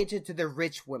 They changed it to the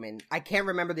Rich Women. I can't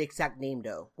remember the exact name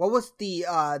though. What was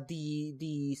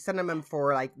the synonym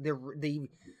for like the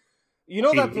you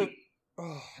know that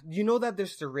you know that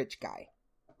there's the rich guy,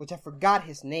 which I forgot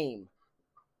his name.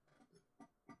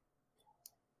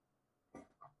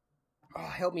 Oh,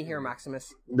 help me here,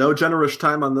 Maximus. No generous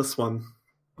time on this one.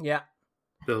 Yeah.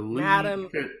 The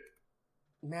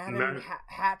Madam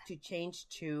had to change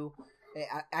to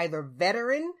either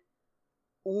veteran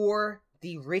or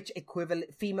the rich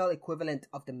female equivalent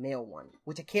of the male one,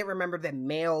 which I can't remember the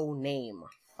male name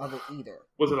of it either.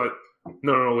 Was it like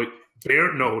no wait,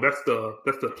 Bear? No, that's the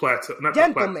plateau. Not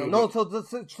gentleman. The plateau.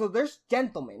 No, so there's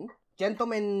gentleman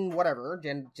whatever,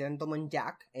 gentleman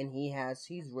Jack, and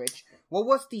he's rich. What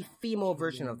was the female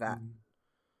version of that?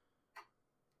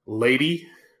 Lady.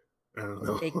 I don't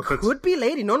know. It could be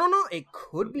lady. No. It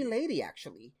could be lady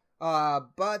actually.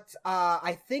 But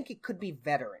I think it could be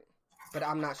veteran. But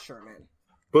I'm not sure, man.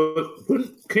 But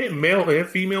can't male and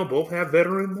female both have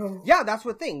veteran though? Yeah, that's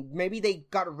the thing. Maybe they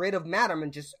got rid of Madam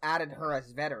and just added her as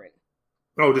veteran.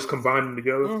 Oh, just combined them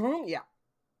together? Mm-hmm, yeah.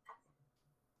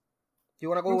 you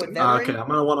want to go with veteran? Okay, I'm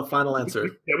going to want a final answer.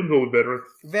 Yeah, we can go with veteran.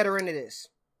 Veteran it is.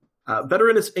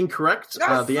 Veteran is incorrect.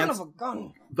 Son of a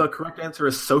gun. The correct answer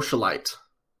is socialite.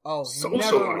 Oh,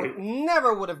 Socialite.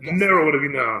 never would have guessed Never that. would have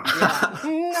known. Yeah,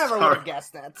 never would have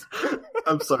guessed that.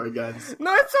 I'm sorry, guys.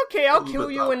 No, it's okay. I'll kill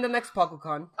you in the next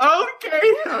PuckleCon.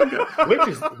 Okay.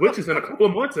 Which is in a couple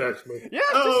of months, actually. Yeah.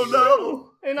 Oh,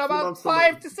 no. In about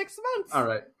 5 to 6 months. All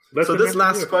right. Less So than this next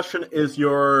last year. question is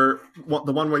the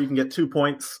one where you can get 2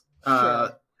 points.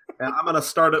 Sure. And I'm going to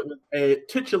start it with a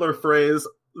titular phrase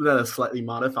that is slightly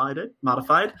modified.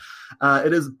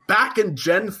 It is back in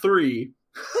Gen 3.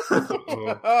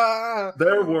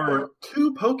 There were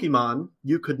 2 Pokemon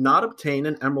you could not obtain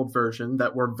in Emerald version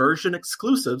that were version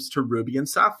exclusives to Ruby and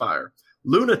Sapphire.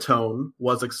 Lunatone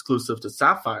was exclusive to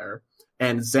Sapphire,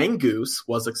 and Zangoose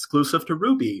was exclusive to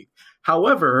Ruby.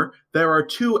 However, there are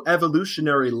 2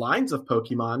 evolutionary lines of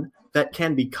Pokemon that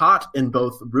can be caught in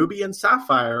both Ruby and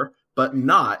Sapphire, but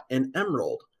not in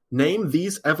Emerald. Name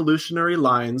these evolutionary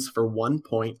lines for 1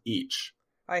 point each.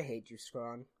 I hate you,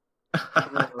 Scrawn.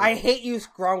 I hate you,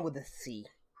 Scrawn, with a C.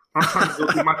 I'm trying to go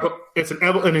through my.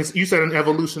 You said an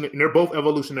evolution. And they're both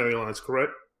evolutionary lines,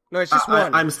 correct? No, it's just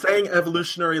one. I'm saying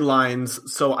evolutionary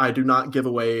lines, so I do not give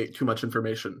away too much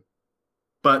information.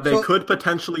 But they could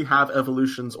potentially have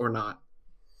evolutions or not.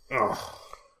 Okay.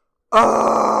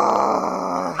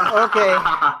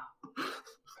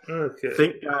 Okay.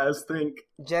 Think, guys, think.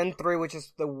 Gen 3, which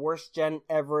is the worst gen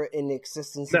ever in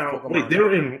existence. Now, of Pokemon. wait,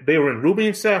 they were in Ruby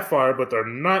and Sapphire, but they're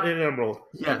not in Emerald.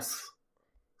 Yes.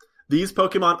 These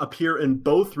Pokemon appear in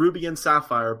both Ruby and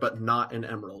Sapphire, but not in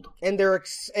Emerald. And they're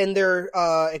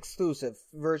exclusive,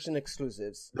 version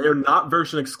exclusives. They're not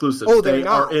version exclusives. Oh, they're they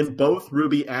not. are in both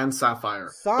Ruby and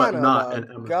Sapphire, but not in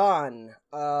Emerald. Gun.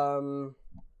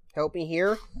 Help me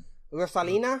here.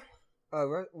 Rosalina?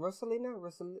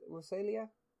 Rosalia?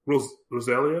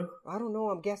 Rosalia? I don't know.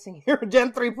 I'm guessing here.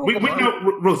 Gen 3 Pokemon. We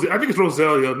know I think it's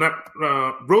Rosalia, not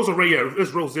Rosaria. Yeah,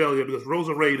 it's Rosalia because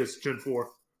Rosaria is Gen 4.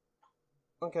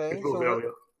 Okay. It's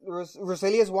Rosalia. So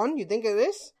Rosalia's 1? You think it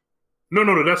is? No,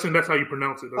 that's how you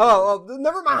pronounce it.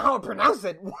 Never mind how I pronounce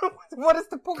it. What is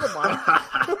the Pokemon?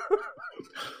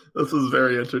 This is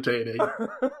very entertaining.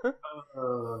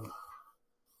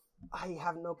 I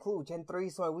have no clue. Gen 3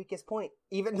 is my weakest point.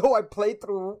 Even though I played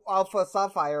through Alpha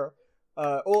Sapphire,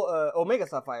 Omega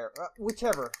Sapphire,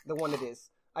 whichever the one it is.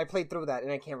 I played through that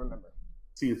and I can't remember.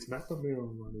 See, it's not the mirror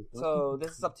one. So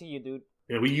this is up to you, dude.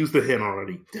 Yeah, we used the hint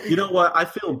already. You know what? I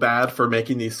feel bad for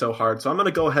making these so hard, so I'm going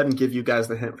to go ahead and give you guys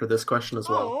the hint for this question as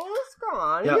well. Oh, let's go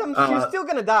on. Yeah, You're still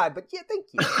going to die, but yeah, thank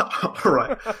you. All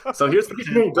right. So here's the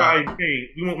You won't die in pain.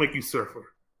 We won't make you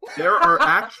suffer. There are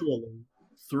actually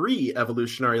 3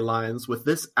 evolutionary lines with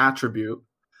this attribute.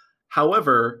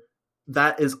 However,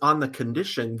 that is on the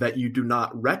condition that you do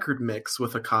not record mix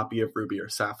with a copy of Ruby or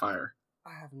Sapphire.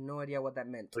 I have no idea what that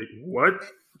meant. Wait, what?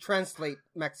 Translate,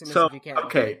 Maximus, So, if you can.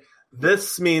 okay.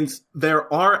 This means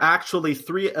there are actually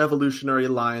 3 evolutionary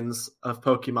lines of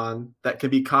Pokemon that can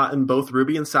be caught in both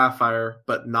Ruby and Sapphire,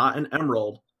 but not in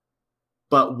Emerald.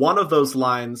 But one of those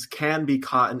lines can be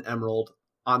caught in Emerald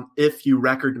if you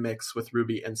record mix with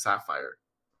Ruby and Sapphire.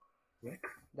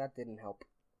 That didn't help.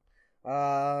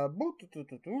 What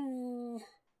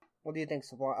do you think,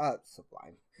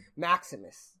 Sublime?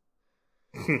 Maximus.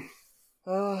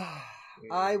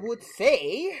 I would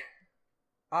say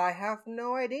I have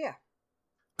no idea.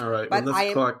 All right, But when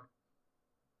this clock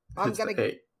I'm hits gonna the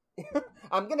 8.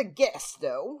 I'm gonna guess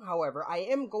though. However, I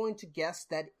am going to guess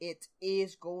that it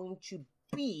is going to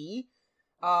be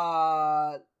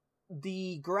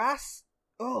the grass.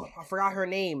 Oh, I forgot her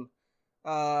name.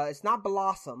 It's not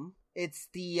Blossom. It's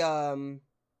the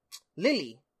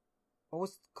Lily. What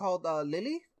was it called?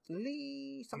 Lily?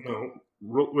 Lily something?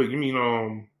 No. Wait, you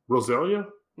mean Rosalia?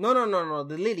 No.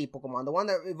 The Lily Pokemon, the one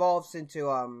that evolves into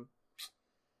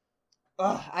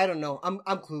I don't know. I'm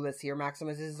clueless here,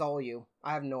 Maximus. This is all you.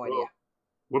 I have no idea.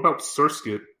 What about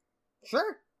Surskit?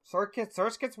 Sure,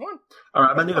 Surskit's one. All right,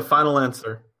 I'm gonna need a final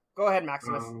answer. Go ahead,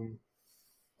 Maximus.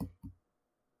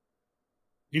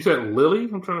 You said Lily?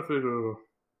 I'm trying to figure.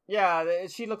 Yeah,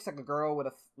 she looks like a girl with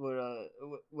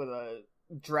a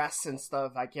dress and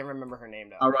stuff. I can't remember her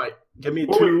name though. All right, give me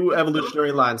 2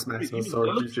 evolutionary lines, Maximus, or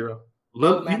G0.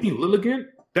 You mean Lilligant?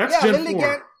 That's Gen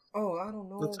 4. Oh, I don't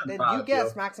know. That's Gen Then 5, you guess,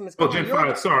 yo. Maximus. Oh, Gen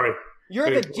 5, sorry.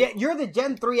 You're the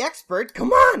Gen 3 expert.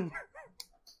 Come on.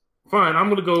 Fine, I'm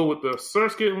going to go with the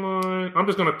Surskit line. I'm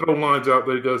just going to throw lines out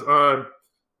there because I'm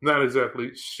not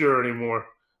exactly sure anymore.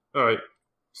 All right.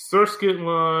 Surskit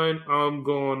line, I'm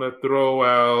going to throw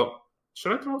out...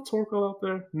 Should I throw Torkoal out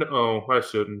there? No, I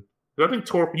shouldn't. I think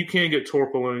you can't get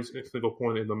Torkoal any single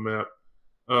point in the map.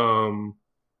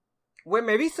 Wait,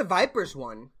 maybe it's the Vipers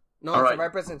one. No, All it's right. the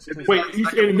Vipers exclusive. Wait, you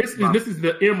saying this is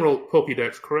the Emerald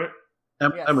Pokédex, correct?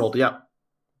 Yes. Emerald, yeah.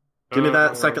 Give me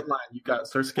that second line. You got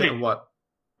Surskit and what?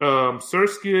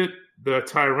 Surskit, the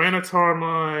Tyranitar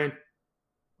line.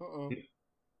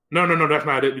 No, that's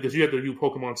not it, because you have to use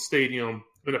Pokemon Stadium.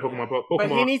 Pokemon. But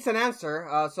he needs an answer.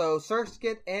 So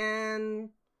Surskit and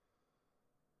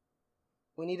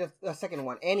we need a second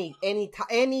one. Any Gen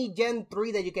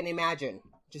 3 that you can imagine.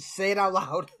 Just say it out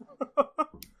loud.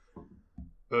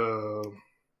 I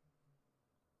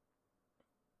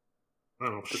don't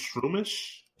know,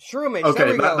 Shroomish? Shroomish, Okay,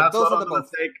 there we go. that's Those what are I'm the going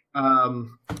both. to take.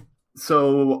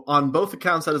 So on both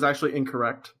accounts, that is actually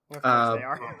incorrect. Of course they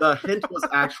are. The hint was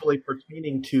actually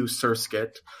pertaining to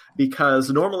Surskit, because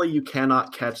normally you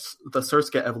cannot catch the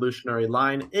Surskit evolutionary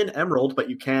line in Emerald, but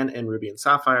you can in Ruby and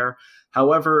Sapphire.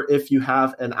 However, if you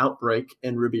have an outbreak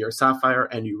in Ruby or Sapphire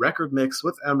and you record mix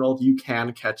with Emerald, you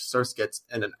can catch Surskits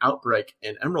in an outbreak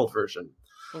in Emerald version.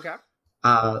 Okay.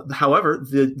 However,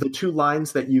 the two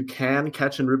lines that you can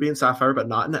catch in Ruby and Sapphire, but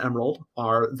not in Emerald,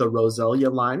 are the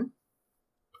Roselia line.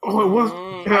 Oh, it was.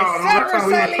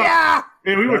 Roselia!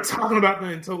 And we were talking about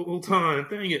that the whole time.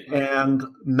 Dang it. And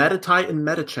Meditite and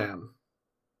Medicham.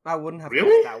 I wouldn't have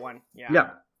Really? guessed that one.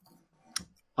 Yeah.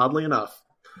 Oddly enough.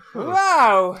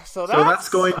 Wow. So that's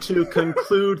going to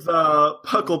conclude the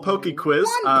Puckle Poke Quiz.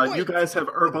 You guys have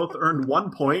both earned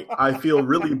 1 point. I feel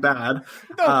really bad.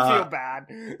 Don't feel bad.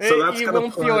 So that's you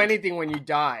won't feel anything when you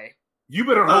die. You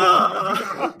better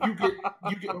hope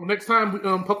you get next time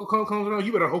Puckle comes around.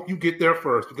 You better hope you get there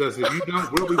first, because if you don't,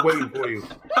 we'll be waiting for you.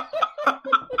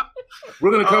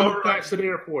 We're gonna come back to the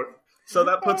airport. So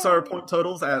that puts our point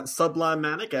totals at Sublime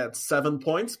Manic at 7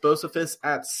 points, Bocephus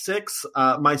at 6,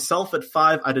 myself at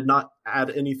 5. I did not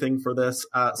add anything for this.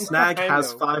 Snag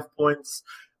has 5 points,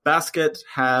 Basket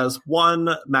has 1,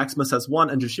 Maximus has 1,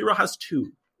 and Jushiro has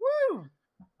 2. Woo!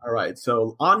 All right,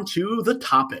 so on to the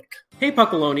topic. Hey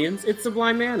Puckalonians, it's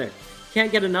Sublime Manic.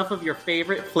 Can't get enough of your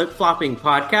favorite flip-flopping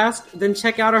podcast? Then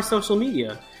check out our social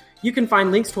media. You can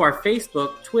find links to our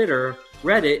Facebook, Twitter,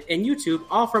 Reddit, and YouTube,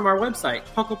 all from our website,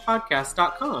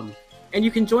 pucklepodcast.com. And you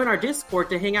can join our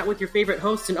Discord to hang out with your favorite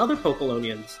hosts and other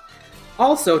Puckalonians.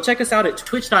 Also, check us out at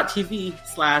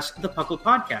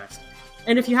twitch.tv/thepucklepodcast.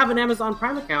 And if you have an Amazon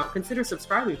Prime account, consider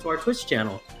subscribing to our Twitch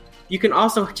channel. You can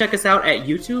also check us out at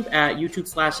YouTube at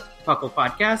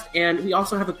YouTube/PucklePodcast. And we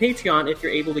also have a Patreon if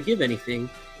you're able to give anything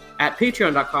at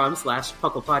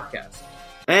patreon.com/PucklePodcast.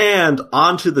 And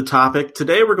on to the topic.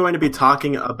 Today we're going to be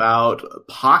talking about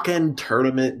Pokken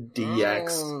Tournament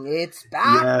DX. It's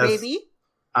back, baby.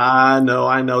 I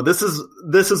know. This is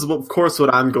of course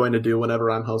what I'm going to do whenever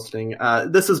I'm hosting.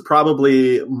 This is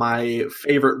probably my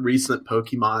favorite recent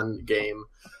Pokemon game.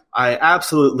 I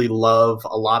absolutely love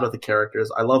a lot of the characters.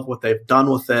 I love what they've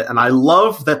done with it, and I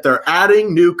love that they're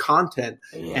adding new content.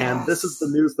 Yes. And this is the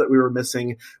news that we were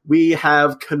missing. We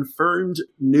have confirmed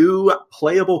new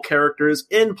playable characters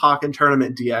in Pokken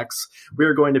Tournament DX.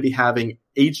 We're going to be having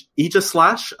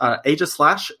Aegislash,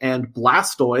 and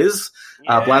Blastoise.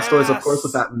 Yes. Blastoise, of course,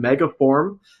 with that Mega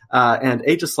form. And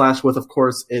Aegislash with, of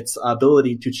course, its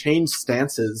ability to change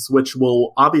stances, which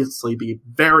will obviously be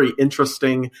very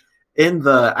interesting in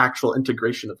the actual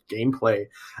integration of gameplay.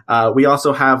 We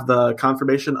also have the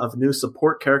confirmation of new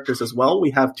support characters as well.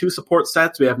 We have 2 support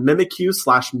sets. We have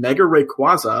Mimikyu/Mega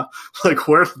Rayquaza. Like,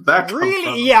 where did that come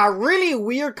from? Yeah, really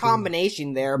weird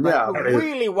combination there, but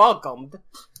really welcomed.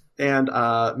 And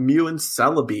Mew and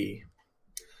Celebi.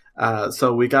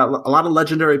 So we got a lot of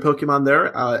legendary Pokemon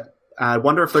there. I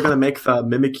wonder if they're going to make the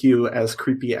Mimikyu as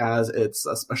creepy as its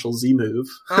special Z move.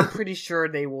 I'm pretty sure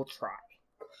they will try.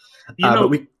 I'm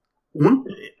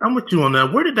with you on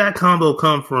that. Where did that combo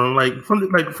come from? From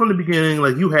the beginning,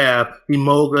 you have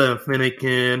Emolga and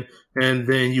Fennekin, and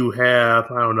then you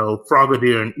have, I don't know,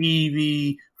 Frogadier and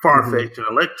Eevee, Farfetch and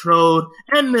Electrode,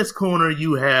 and in this corner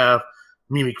you have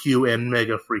Mimikyu and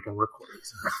Mega freaking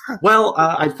Rayquaza. Well,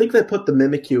 I think they put the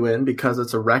Mimikyu in because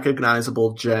it's a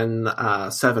recognizable Gen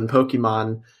 7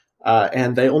 Pokemon,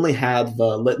 and they only had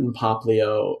the Litten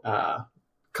Poplio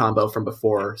combo from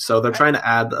before, so they're trying to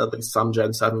add at least some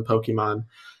Gen 7 Pokemon.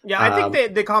 Yeah, I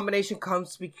think the combination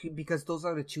comes because those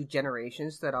are the 2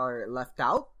 generations that are left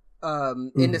out,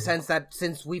 in the sense that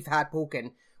since we've had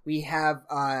Pokken, we have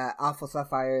Alpha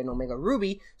Sapphire and Omega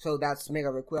Ruby, so that's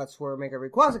where Mega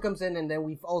Rayquaza comes in, and then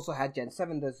we've also had Gen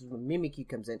 7, that's where Mimikyu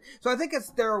comes in. So I think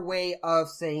it's their way of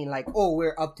saying,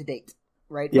 we're up to date.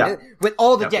 Right? Yeah. With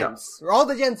all the gens. Yeah. All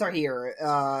the gens are here,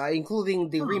 including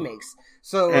the remakes.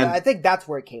 So I think that's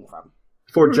where it came from.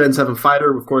 For Gen 7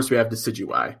 Fighter, of course, we have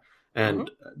Decidueye.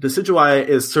 And Decidueye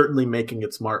is certainly making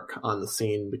its mark on the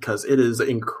scene because it is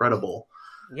incredible.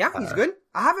 Yeah, he's good.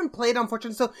 I haven't played,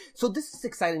 unfortunately. So this is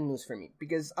exciting news for me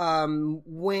because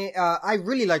when I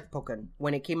really liked Pokken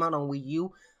when it came out on Wii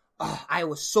U. I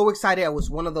was so excited. I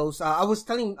was one of those. I was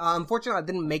telling. Unfortunately, I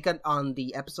didn't make it on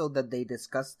the episode that they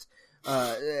discussed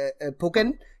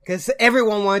Pokken because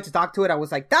everyone wanted to talk to it. I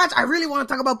was like, "Dad, I really want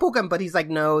to talk about Pokken," but he's like,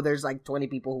 "No, there's like 20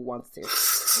 people who wants to."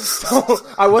 So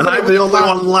I wasn't. And I'm the only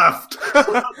one left.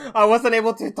 I wasn't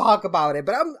able to talk about it,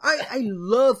 but I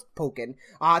love Pokken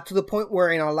to the point where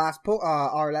in our last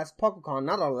PokeCon,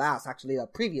 not our last, actually, the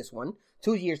previous one,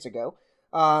 2 years ago.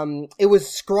 It was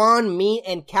Scrawn, me,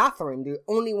 and Catherine, the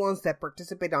only ones that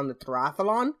participated on the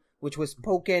triathlon, which was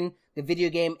Pokken, the video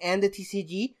game, and the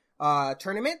TCG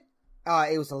tournament.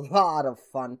 It was a lot of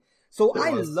fun. So I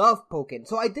love Pokken.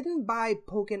 So I didn't buy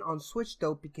Pokken on Switch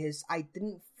though because I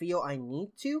didn't feel I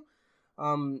need to.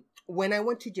 When I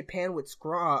went to Japan with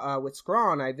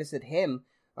Scrawn, I visited him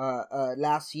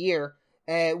last year.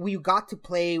 We got to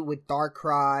play with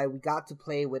Darkrai. We got to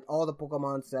play with all the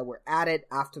Pokemons that were added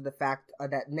after the fact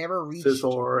that never reached...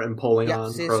 Scizor and Polion. Yeah,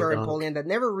 Scizor and Polion that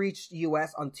never reached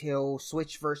US until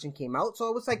Switch version came out. So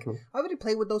I was like, I already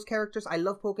played with those characters. I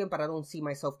love Pokemon, but I don't see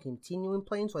myself continuing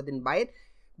playing, so I didn't buy it.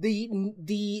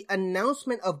 The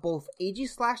announcement of both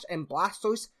Aegislash and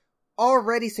Blastoise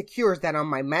already secures that on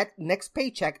my next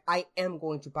paycheck, I am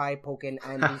going to buy Pokken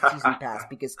and the Season Pass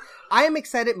because I am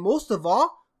excited most of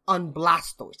all on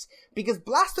Blastoise, because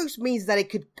Blastoise means that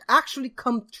it could actually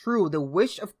come true, the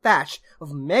wish of Thatch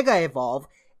of Mega Evolve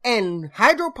and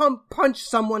Hydro Punch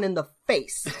someone in the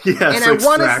face. Yes, and I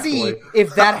want to see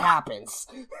if that happens.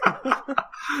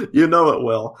 You know it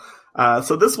will.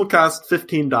 So this will cost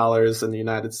 $15 in the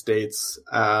United States.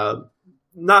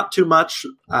 Not too much,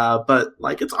 but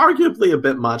like it's arguably a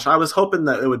bit much. I was hoping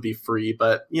that it would be free,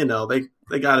 but you know, they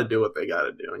got to do what they got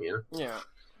to do, you know. Yeah.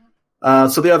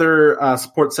 So the other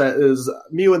support set is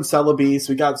Mew and Celebi.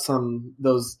 So we got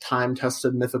those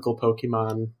time-tested mythical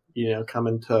Pokemon, you know,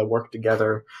 coming to work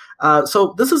together.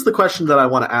 So this is the question that I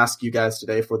want to ask you guys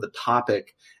today for the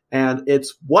topic. And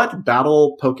it's what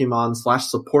battle Pokemon /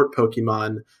 support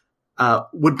Pokemon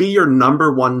would be your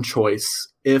number one choice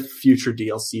if future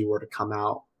DLC were to come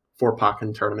out for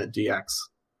Pokken Tournament DX?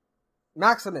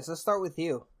 Maximus, let's start with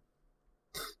you.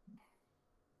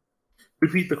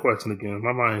 Repeat the question again.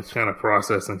 My mind's kind of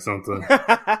processing something.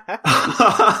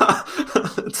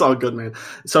 It's all good, man.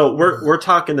 So we're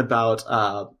talking about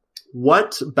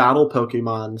what battle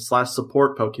Pokemon /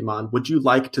 support Pokemon would you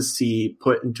like to see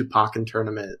put into Pokken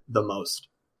Tournament the most?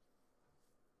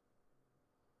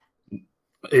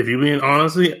 If you're being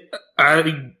honestly,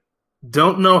 I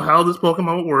don't know how this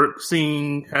Pokemon would work,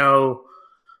 seeing how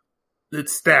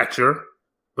its stature.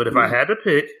 But if I had to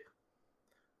pick,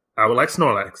 I would like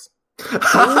Snorlax.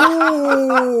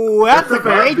 Ooh, that's a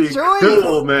great choice.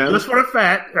 Cool, man. Just for the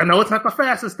fact, I know it's not the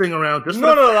fastest thing around. Just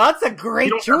no, that's a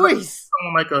great choice.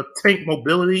 Like a tank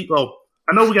mobility. Well,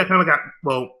 I know we got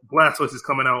Blastoise is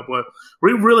coming out, but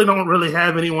we really don't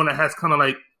have anyone that has kind of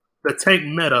like the tank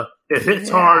meta. It hits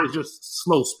hard, it's just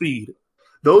slow speed.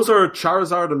 Those are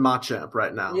Charizard and Machamp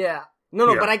right now. Yeah.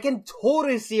 No, but I can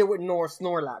totally see it with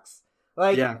Snorlax.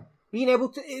 Like,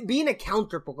 being a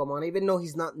counter Pokemon, even though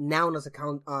he's not known as a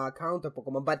counter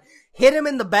Pokemon, but hit him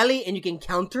in the belly and you can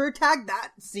counter attack,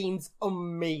 that seems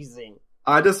amazing.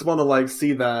 I just want to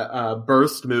see that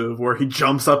burst move where he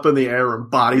jumps up in the air and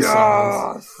body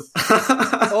slams.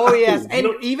 Oh yes, and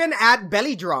even add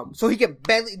belly drum, so he can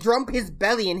belly drum his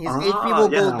belly and his HP will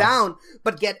go down,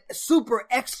 but get super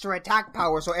extra attack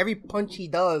power. So every punch he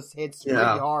does hits really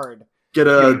hard. Get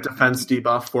a defense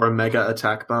debuff for a mega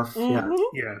attack buff. Mm-hmm.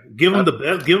 Yeah. Give him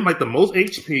the most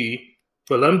HP,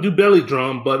 but let him do belly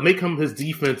drum. But make him his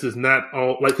defense is not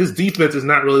all his defense is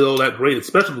not really all that great. It's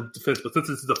special defense, but since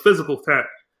it's a physical attack,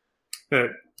 a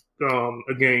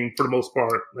game for the most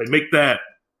part, make that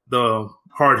the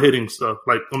hard hitting stuff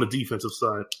on the defensive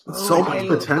side. So much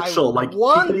potential. I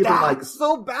want that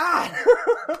so bad.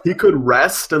 He could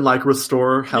rest and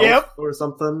restore health or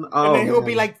something. And then he'll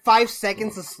be 5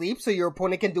 seconds asleep, so your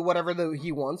opponent can do whatever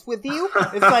he wants with you.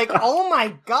 It's oh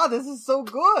my god, this is so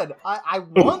good. I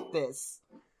want this.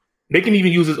 They can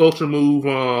even use his ultra move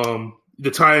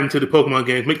to tie into the Pokemon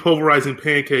games. Make Pulverizing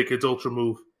Pancake its ultra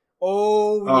move.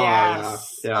 Oh,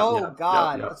 yes.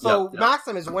 God. Yeah. So,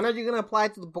 Maximus, when are you going to apply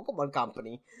to the Pokemon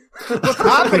Company? What's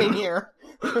happening here?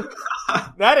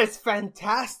 That is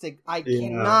fantastic. I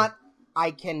cannot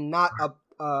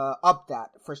up that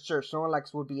for sure.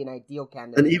 Snorlax would be an ideal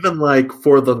candidate. And even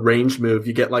for the range move,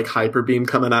 you get Hyper Beam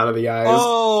coming out of the eyes.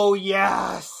 Oh,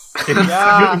 yes.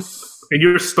 Yes. And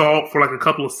you're stalled for a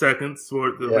couple of seconds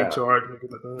for the recharge.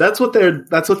 That's what they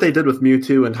did with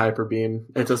Mewtwo and Hyper Beam.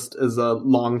 It just is a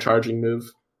long charging move.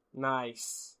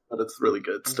 Nice. But it's really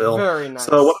good still. Very nice.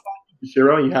 So what about you,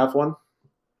 Shiro? You have one?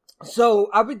 So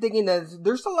I've been thinking that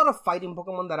there's a lot of fighting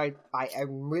Pokemon that I'm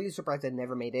really surprised I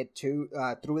never made it to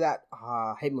through that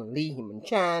Hitmonlee,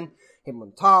 Hitmonchan,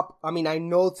 Hitmontop. I mean, I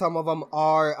know some of them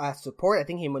are support. I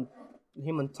think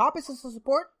Hitmontop is a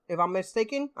support, if I'm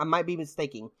mistaken. I might be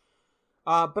mistaken.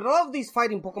 But a lot of these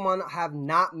fighting Pokemon have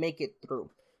not make it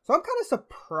through. So I'm kind of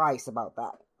surprised about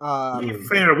that. To be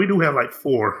fair, we do have like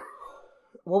 4.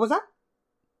 What was that?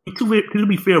 To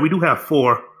be fair, we do have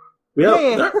 4.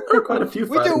 Yeah. There are quite a few.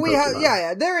 We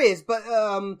have, there is, but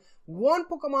one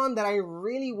Pokemon that I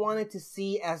really wanted to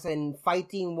see as a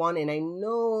fighting one, and I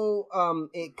know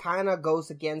it kind of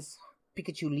goes against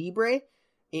Pikachu Libre,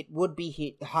 it would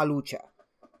be Hawlucha.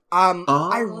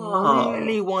 I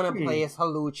really want to play as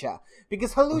Hawlucha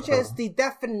because Hawlucha is the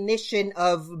definition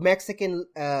of Mexican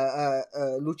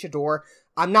luchador.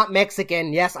 I'm not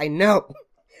Mexican, yes, I know.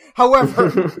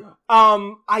 However,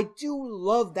 I do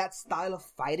love that style of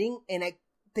fighting, and I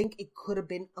think it could have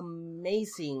been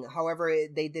amazing. However,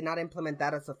 they did not implement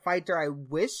that as a fighter. I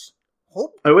wish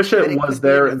it was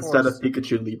there instead of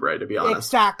Pikachu Libre, to be honest.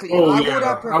 Exactly. I would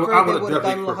have preferred they would have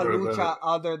done Hawlucha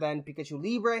other than Pikachu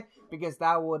Libre, because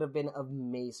that would have been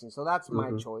amazing. So that's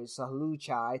my choice.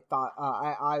 Hawlucha, I thought,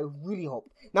 I really hoped.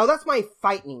 Now, that's my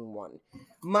fighting one.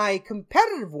 My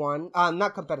competitive one,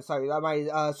 not competitive, sorry,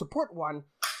 my support one,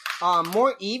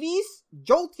 more Eevees,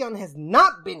 Jolteon has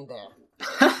not been there.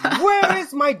 Where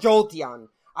is my Jolteon?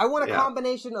 I want a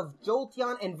combination of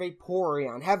Jolteon and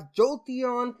Vaporeon. Have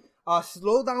Jolteon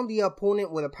slow down the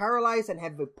opponent with a Paralyze, and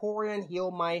have Vaporeon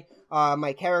heal my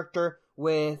my character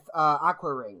with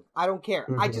Aqua Ring. I don't care.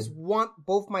 I just want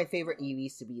both my favorite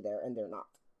Eevees to be there, and they're not.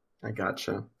 I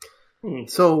gotcha.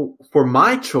 So for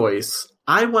my choice,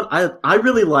 I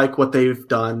really like what they've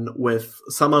done with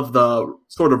some of the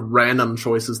sort of random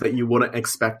choices that you wouldn't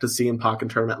expect to see in Pokken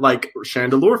Tournament, like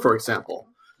Chandelure, for example.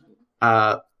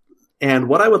 And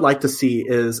what I would like to see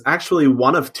is actually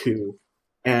one of 2,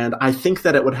 and I think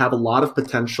that it would have a lot of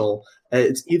potential.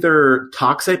 It's either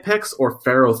Toxapex or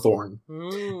Ferrothorn.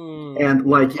 And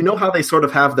like, you know how they sort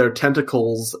of have their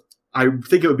tentacles. I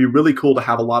think it would be really cool to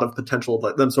have a lot of potential,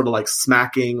 like them sort of like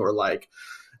smacking or like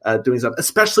doing stuff,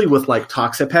 especially with like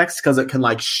Toxapex, because it can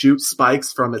like shoot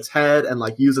spikes from its head and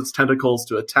like use its tentacles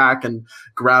to attack and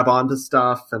grab onto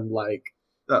stuff, and like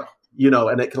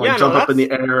and it can like jump up in the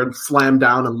air and slam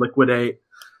down and liquidate.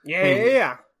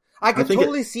 Yeah. I could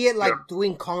totally see it like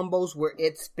doing combos where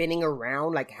it's spinning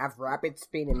around, like have rapid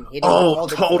spin and hitting all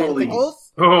the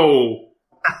tentacles.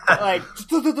 Like,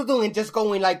 and just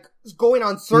going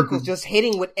on circles, just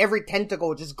hitting with every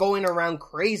tentacle, just going around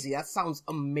crazy. That sounds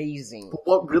amazing. But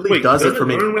what really does it for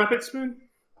me? Learn rapid spin?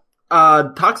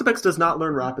 Toxapex does not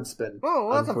learn rapid spin. Oh,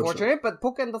 well, that's unfortunate, but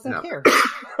Pokken doesn't care.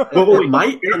 Well, it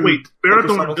might.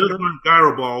 Ferrothorn does learn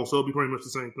Gyro Ball, so it'll be pretty much the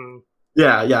same thing.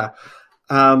 Yeah.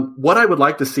 What I would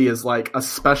like to see is like a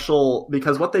special,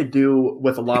 because what they do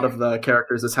with a lot of the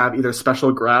characters is have either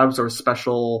special grabs or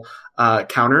special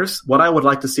counters. What I would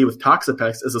like to see with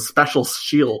Toxapex is a special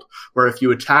shield, where if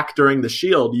you attack during the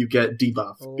shield, you get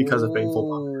debuffed because of Baneful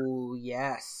Bond. Oh,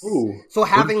 yes. So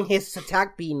having his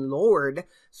attack being lowered,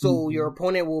 so your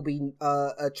opponent will be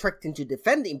tricked into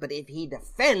defending, but if he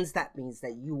defends, that means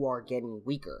that you are getting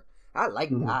weaker. I like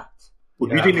that. Well,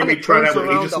 do you think they may try that with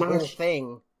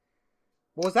Aegislash?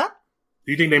 What was that?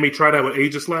 Do you think they may try that with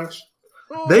Aegislash?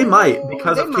 They might,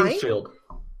 because of King's Shield.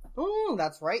 Oh,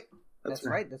 that's right. That's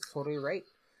right. That's totally right.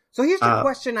 So here's the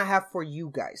question I have for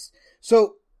you guys.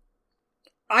 So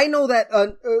I know that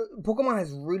Pokemon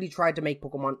has really tried to make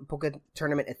Pokken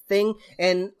Tournament a thing,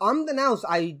 and unbeknownst,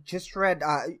 I just read,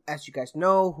 as you guys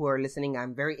know, who are listening,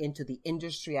 I'm very into the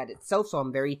industry at itself, so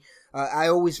I'm very, I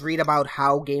always read about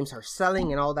how games are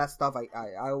selling and all that stuff.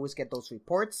 I always get those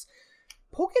reports.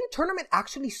 Pokken Tournament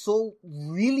actually sold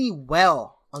really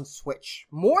well on Switch,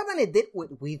 more than it did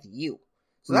with Wii U.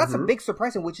 So that's a big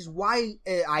surprise, which is why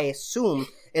I assume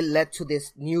it led to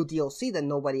this new DLC that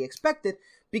nobody expected,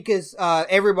 because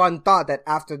everyone thought that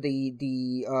after the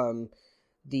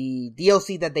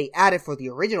DLC that they added for the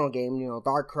original game,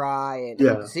 Darkrai and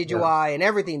Decidueye and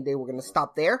everything, they were going to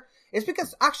stop there. It's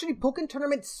because actually Pokken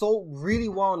Tournament sold really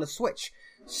well on the Switch.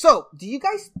 So, do you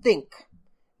guys think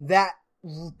that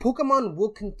Pokemon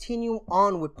will continue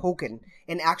on with Pokken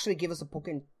and actually give us a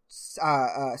Pokken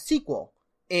sequel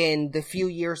in the few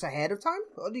years ahead of time?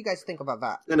 What do you guys think about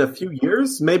that? In a few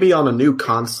years? Maybe on a new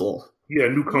console. Yeah,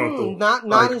 new console.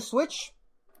 Not in Switch?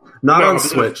 Not on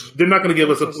Switch. They're not going to give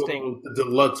us a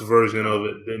deluxe version of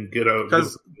it. Then get out.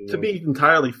 Because to be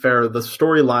entirely fair, the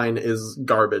storyline is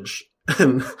garbage.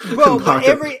 But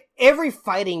every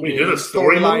fighting game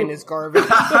story storyline mode? is garbage. It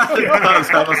does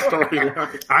have a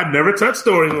storyline. I've never touched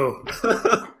story mode.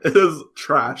 It is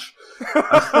trash.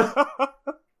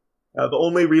 The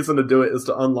only reason to do it is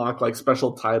to unlock like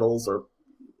special titles or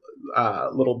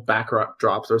little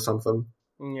backdrops or something.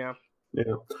 Yeah.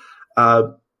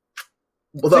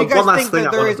 Well, So you guys one last think thing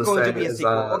that I there wanted is to going say to be a is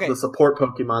sequel? Okay. the support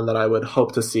Pokemon that I would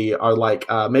hope to see are like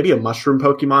maybe a mushroom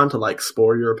Pokemon to like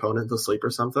spore your opponent to sleep or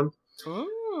something.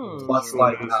 Plus,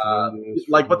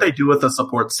 like what they do with the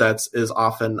support sets is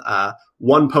often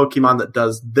one Pokemon that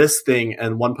does this thing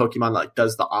and one Pokemon that like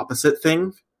does the opposite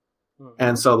thing.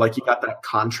 And so like you got that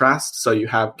contrast, so you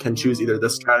can choose either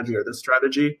this strategy or this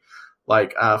strategy.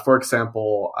 Like for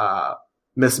example,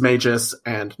 Miss Magus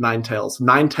and Ninetales.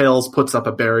 Ninetales puts up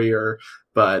a barrier,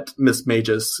 but Miss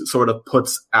Magus sort of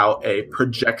puts out a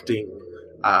projecting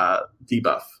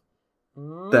debuff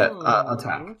that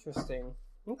attack. Interesting.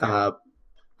 Okay.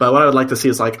 But what I would like to see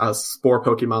is like a spore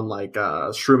Pokemon like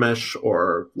Shroomish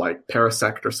or like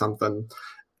Parasect or something,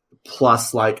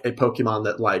 plus like a Pokemon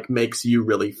that like makes you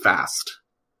really fast.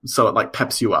 So it like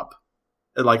peps you up.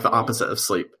 Like the opposite of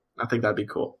sleep. I think that'd be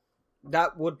cool.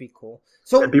 That would be cool.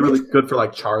 So it'd be really good for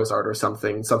like Charizard or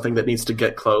something that needs to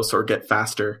get close or get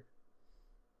faster.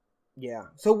 Yeah.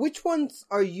 So which ones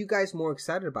are you guys more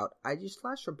excited about?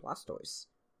 Aegislash or Blastoise?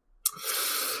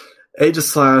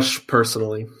 Aegislash,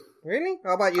 personally. Really?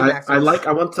 How about you, Max? I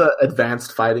want the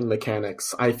advanced fighting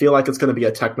mechanics. I feel like it's going to be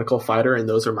a technical fighter, and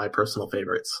those are my personal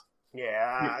favorites.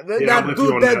 Yeah,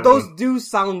 those do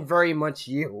sound very much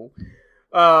you.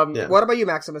 What about you,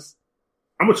 Maximus?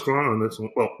 I'm a Scrawn on this one.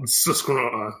 Well, it's a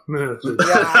Scrawn.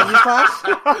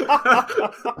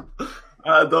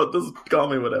 Don't just call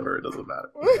me whatever. It doesn't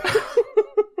matter.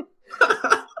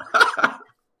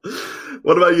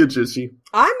 What about you, Jishi?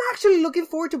 I'm actually looking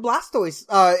forward to Blastoise.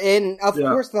 And of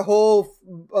course, the whole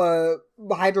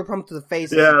Hydro Pump to the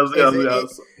face.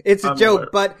 It's a joke,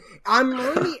 but I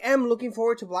really am looking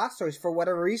forward to Blastoise for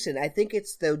whatever reason. I think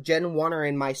it's the Gen 1er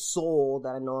in my soul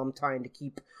that I know I'm trying to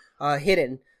keep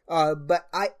hidden. But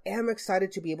I am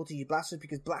excited to be able to use Blastoise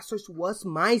because Blastoise was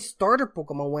my starter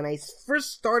Pokemon when I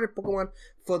first started Pokemon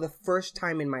for the first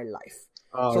time in my life.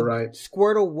 Right.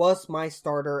 Squirtle was my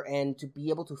starter, and to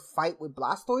be able to fight with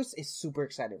Blastoise is super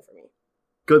exciting for me.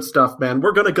 Good stuff, man.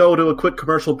 We're going to go to a quick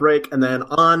commercial break and then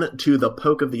on to the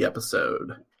poke of the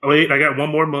episode. Oh, wait, I got one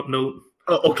more note.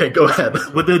 Oh, okay, go ahead.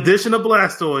 With the addition of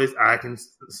Blastoise, I can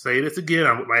say this again.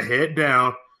 I'm with my head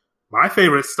down. My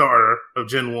favorite starter of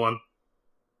Gen 1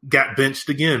 got benched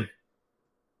again.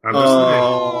 Bulbasaur.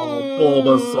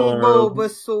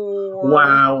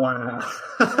 Wow.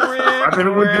 I've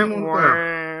been with Gen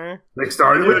 1. They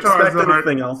started with Charizard.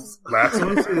 Anything else? Last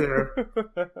one's here.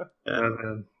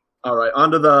 And all right,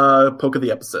 on to the poke of the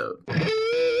episode.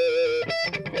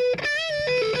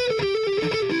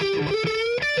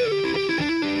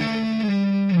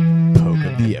 Poke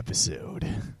of the episode.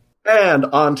 And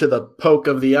on to the poke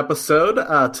of the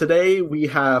episode. Today we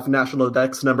have National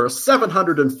Dex number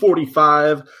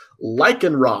 745,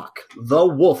 Lycanroc, the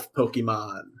Wolf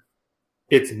Pokemon.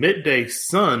 Its midday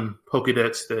sun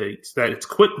Pokedex states that its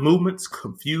quick movements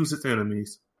confuse its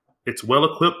enemies. It's well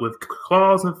equipped with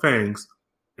claws and fangs.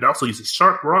 It also uses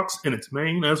sharp rocks in its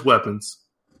mane as weapons.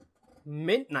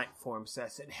 Midnight Form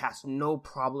says it has no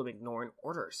problem ignoring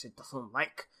orders it doesn't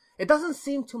like. It doesn't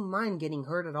seem to mind getting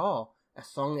hurt at all,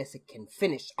 as long as it can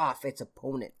finish off its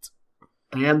opponent.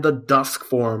 And the Dusk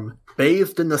Form.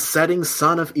 Bathed in the setting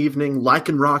sun of evening,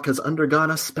 Lycanroc has undergone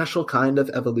a special kind of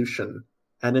evolution.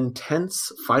 An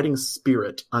intense fighting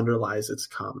spirit underlies its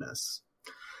calmness.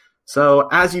 So,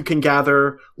 as you can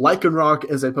gather, Lycanroc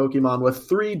is a Pokemon with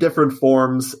 3 different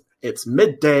forms. It's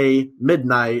Midday,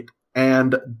 Midnight,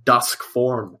 and Dusk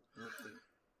form.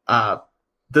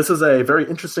 This is a very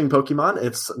interesting Pokemon.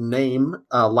 Its name,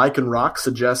 Lycanroc,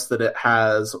 suggests that it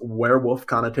has werewolf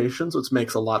connotations, which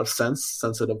makes a lot of sense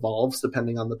since it evolves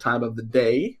depending on the time of the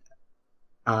day.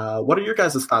 What are your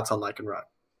guys' thoughts on Lycanroc?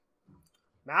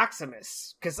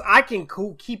 Maximus, because I can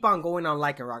keep on going on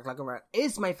Lycanroc. Lycanroc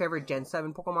is my favorite Gen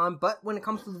 7 Pokemon, but when it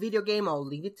comes to the video game, I'll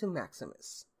leave it to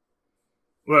Maximus.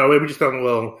 Well, we're just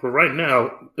talking, for right now,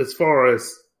 as far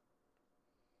as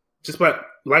just by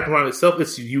Lycanroc itself,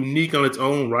 it's unique on its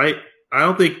own right. I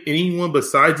don't think anyone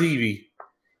besides Eevee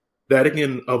that it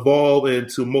can evolve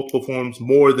into multiple forms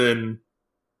more than,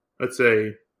 let's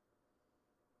say,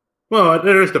 well,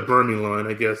 there's the Burmy line,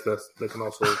 I guess that can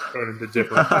also turn into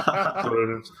different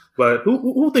versions. But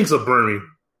who thinks of Burmy?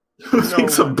 Who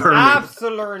thinks of Burmy?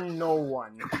 Absolutely no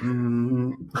one.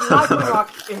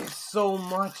 Lycanroc is so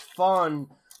much fun.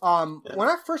 When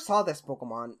I first saw this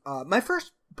Pokemon, my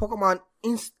first Pokemon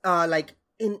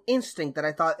in instinct that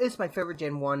I thought is my favorite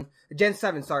Gen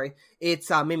 7, it's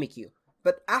Mimikyu.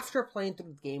 But after playing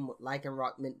through the game with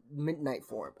Lycanroc Midnight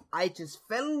Form, I just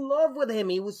fell in love with him.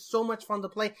 He was so much fun to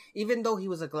play, even though he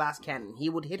was a glass cannon. He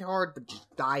would hit hard, but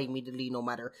just die immediately, no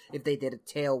matter if they did a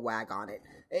tail wag on it.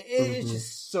 It's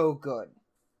just so good.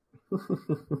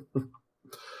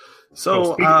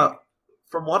 So,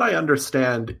 from what I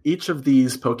understand, each of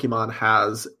these Pokemon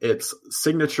has its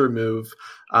signature move.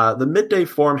 The Midday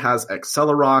form has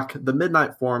Accelerock, the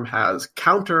Midnight form has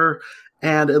Counter,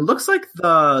 and it looks like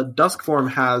the Dusk form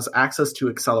has access to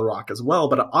Accelerock as well,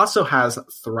 but it also has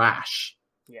Thrash.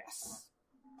 Yes.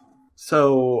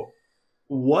 So,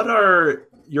 what are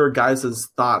your guys'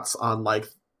 thoughts on, like,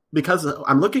 because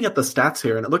I'm looking at the stats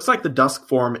here, and it looks like the Dusk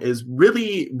form is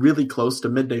really, really close to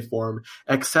Midday form,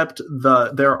 except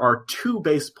there are 2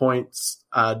 base points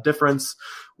difference,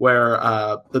 where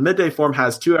the Midday form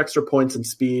has 2 extra points in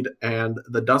speed, and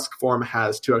the Dusk form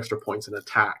has 2 extra points in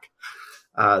attack.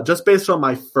 Just based on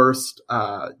my first,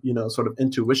 sort of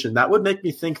intuition, that would make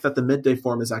me think that the Midday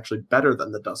form is actually better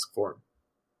than the Dusk form.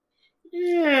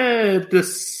 Yeah, to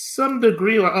some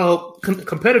degree.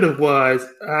 Competitive-wise,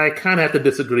 I kind of have to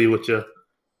disagree with you.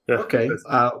 Okay.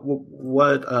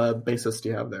 What basis do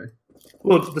you have there?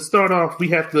 Well, to start off, we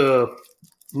have to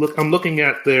look. I'm looking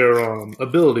at their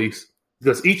abilities,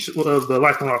 because each of the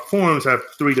Lycanroc forms have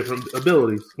 3 different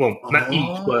abilities. Well, not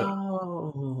each, but...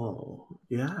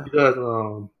 Yeah.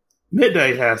 Because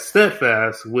Midday has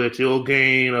Steadfast, which it'll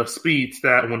gain a speed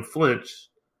stat when flinched.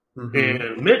 Mm-hmm.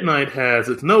 And Midnight has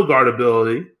its No Guard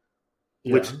ability,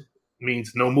 which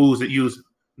means no moves that use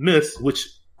Miss, which,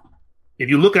 if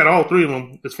you look at all 3 of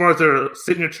them, as far as their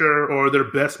signature or their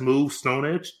best move, Stone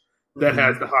Edge, that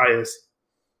has the highest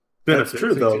benefit. That's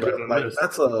true, though.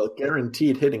 That's a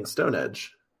guaranteed hitting Stone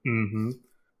Edge. Mm-hmm.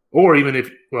 Or even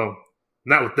if,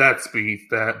 not with that speed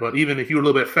stat, but even if you were a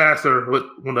little bit faster with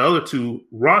one of the other 2,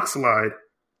 Rock Slide,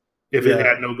 if it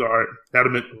had no guard, that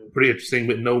would have been pretty interesting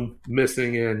with no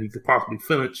missing and you could possibly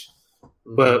finish.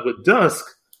 Mm-hmm. But with Dusk,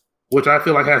 which I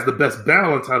feel like has the best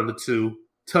balance out of the 2,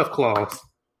 Tough Claws,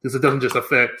 because it doesn't just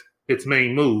affect its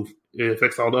main move, it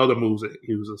affects all the other moves it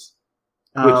uses.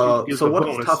 So what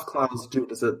does Tough Claws do?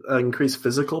 Does it increase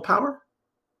physical power?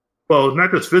 Well,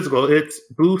 not just physical, it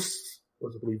boosts... I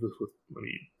believe this was, let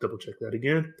me double check that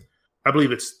again. I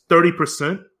believe it's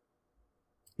 30%.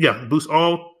 Yeah, boosts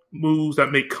all moves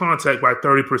that make contact by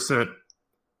 30%.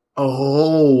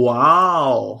 Oh,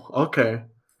 wow. Okay.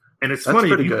 And it's funny.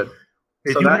 Pretty good.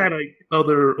 If you had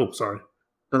other... Oh, sorry.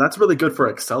 No, that's really good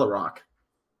for Accelerock.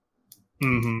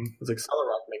 Mm-hmm. Because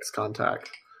Accelerock makes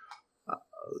contact.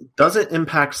 Doesn't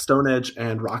impact Stone Edge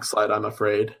and Rock Slide, I'm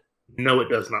afraid. No, it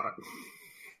does not.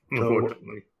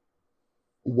 Unfortunately.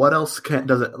 What else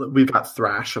does it? We've got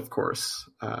Thrash, of course.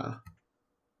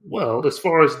 Well, as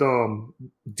far as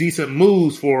decent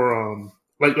moves for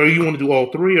are you want to do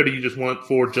all 3, or do you just want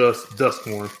for just Dusk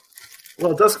form?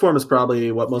 Well, Dusk form is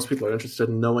probably what most people are interested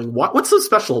in knowing. What's so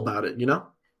special about it?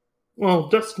 Well,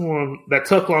 Dusk form, that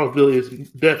Tough Claw ability is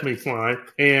definitely fine,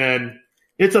 and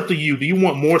it's up to you. Do you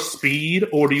want more speed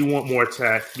or do you want more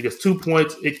attack? Because 2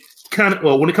 points, it kind of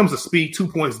when it comes to speed, 2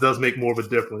 points does make more of a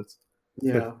difference.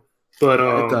 Yeah. But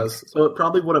it does. So it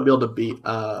probably wouldn't be able to beat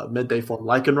Midday form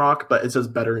Lycanroc, but it's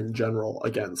just better in general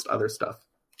against other stuff.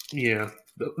 Yeah.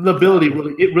 The ability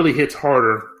really hits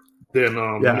harder than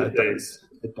Midday.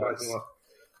 It does.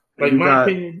 Like my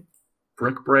opinion,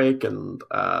 Brick Break and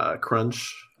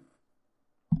Crunch.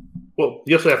 Well,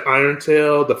 you also have Iron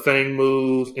Tail, the Fang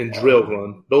moves, and Drill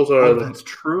Run. Those are that's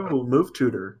true. Move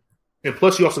Tutor. And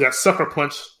plus you also got Sucker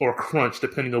Punch or Crunch,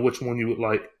 depending on which one you would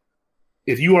like.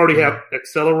 If you already have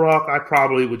Accelerock, I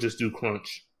probably would just do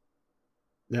Crunch.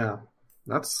 Yeah,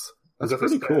 that's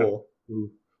pretty cool.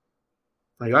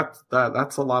 Like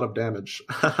that's a lot of damage.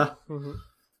 Mm-hmm.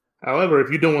 However, if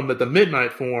you're doing the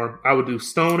Midnight form, I would do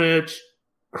Stone Edge,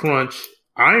 Crunch,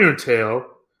 Iron Tail,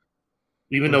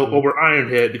 even though over Iron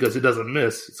Head because it doesn't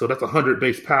miss. So that's 100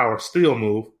 base power steel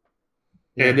move.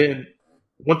 Yeah. And then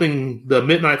one thing the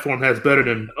Midnight form has better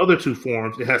than the other 2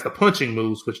 forms, it has the punching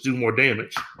moves, which do more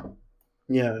damage.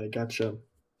 Yeah, I gotcha.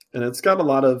 And it's got a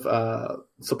lot of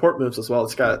support moves as well.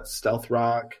 It's got Stealth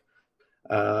Rock.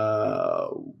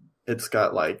 It's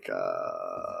got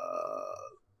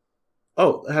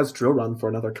it has Drill Run for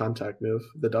another contact move,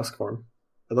 the Dusk form.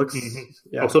 It looks... Mm-hmm.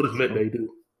 Yeah. So does Midday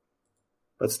do.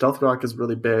 But Stealth Rock is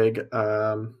really big.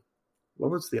 What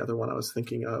was the other one I was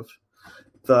thinking of?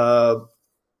 There's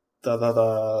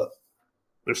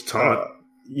Taunt.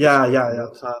 Yeah.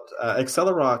 Taunt.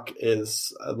 Accelerock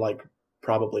is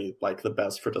probably the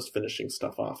best for just finishing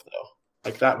stuff off, though.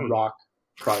 Like that rock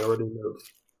priority move.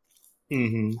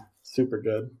 Mm-hmm. Super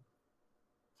good.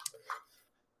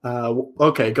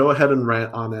 Okay, go ahead and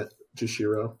rant on it,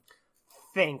 Jushiro.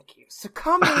 Thank you. So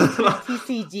coming to the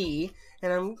TCG,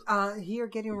 and I'm here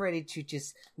getting ready to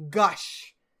just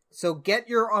gush. So get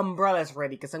your umbrellas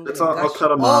ready, because I'm going to gush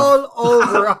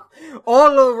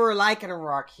all over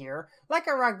Lycanroc here.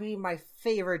 Lycanroc being my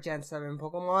favorite Gen 7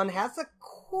 Pokemon, has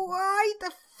quite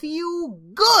a few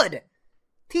good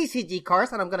TCG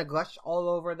cards, and I'm going to gush all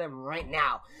over them right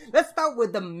now. Let's start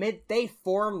with the midday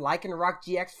form Lycanroc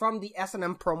GX from the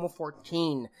S&M Promo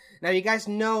 14. Now, you guys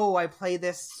know I play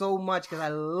this so much because I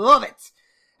love it.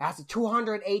 It has a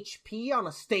 200 HP on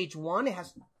a stage 1. It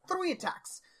has 3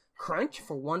 attacks. Crunch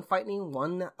for 1 fighting,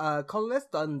 1 colorless,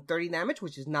 done 30 damage,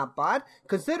 which is not bad,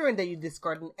 considering that you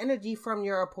discard an energy from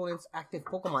your opponent's active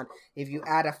Pokemon. If you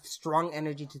add a strong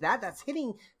energy to that, that's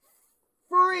hitting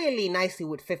really nicely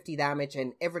with 50 damage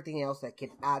and everything else that can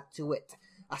add to it.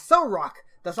 A Solrock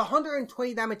does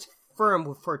 120 damage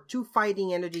firm for 2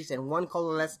 fighting energies and 1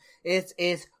 colorless. It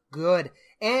is good.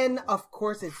 And of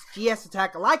course, its GS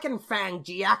attack, Lycanfang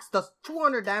GX, does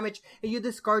 200 damage, and you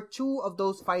discard 2 of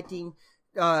those fighting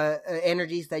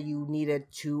energies that you needed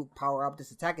to power up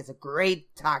this attack. It's a great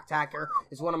attacker.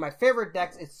 It's one of my favorite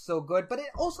decks. It's so good, but it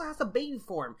also has a baby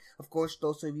form. Of course,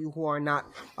 those of you who are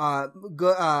not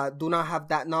do not have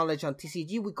that knowledge on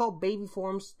TCG, we call baby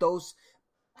forms those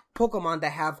Pokemon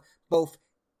that have both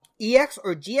EX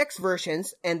or GX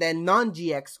versions and then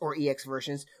non-GX or EX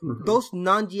versions. Mm-hmm. Those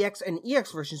non-GX and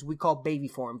EX versions we call baby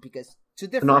form because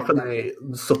and often they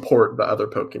support the other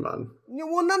Pokemon.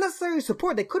 Well, not necessarily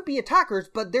support. They could be attackers,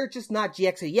 but they're just not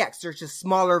GX or EX. They're just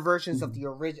smaller versions of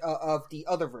the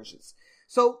other versions.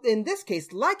 So in this case,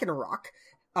 Lycanroc,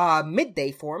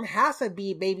 midday form, has a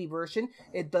baby version.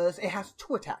 It has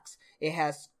 2 attacks. It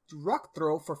has Rock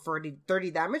Throw for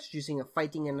 30 damage, using a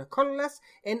fighting and a colorless,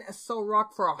 and a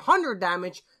Solrock for 100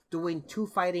 damage, doing 2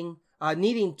 fighting.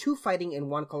 Needing 2 fighting and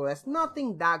 1 colorless.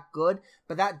 Nothing that good,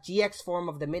 but that GX form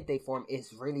of the midday form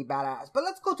is really badass. But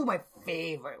let's go to my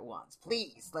favorite ones,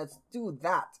 please. Let's do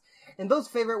that. And those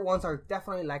favorite ones are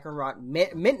definitely Lycanroc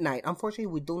Midnight. Unfortunately,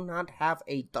 we do not have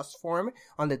a dust form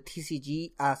on the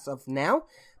TCG as of now,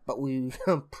 but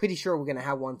I'm pretty sure we're gonna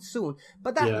have one soon.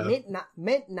 But that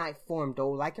midnight form,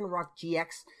 though, Lycanroc GX,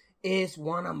 is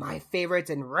one of my favorites,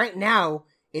 and right now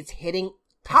it's hitting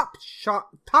top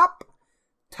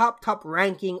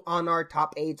ranking on our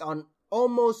top 8s on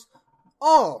almost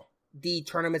all the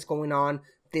tournaments going on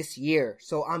this year.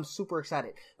 So I'm super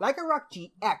excited. Lycanroc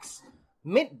GX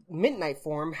Midnight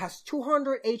form has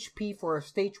 200 HP for a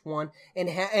stage 1,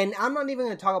 and I'm not even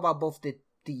going to talk about both the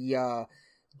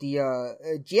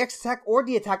GX attack or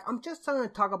the attack. I'm just going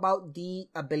to talk about the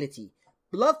ability.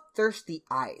 Bloodthirsty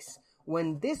Eyes.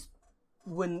 When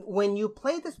you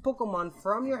play this Pokemon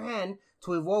from your hand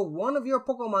to evolve one of your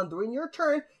Pokemon during your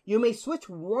turn, you may switch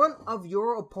one of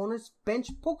your opponent's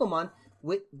bench Pokemon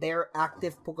with their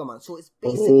active Pokemon. So it's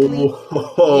basically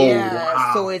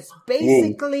so it's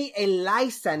basically a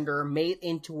Lysandre made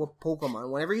into a Pokemon.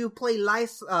 Whenever you play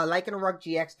Lycanroc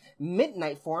GX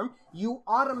Midnight form, you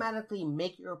automatically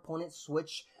make your opponent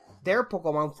switch their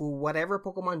Pokemon for whatever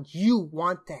Pokemon you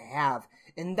want to have.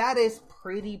 And that is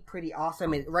pretty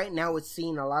awesome. And right now it's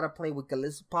seeing a lot of play with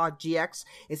Golisopod GX.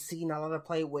 It's seeing a lot of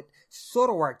play with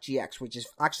Zoroark GX, which is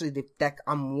actually the deck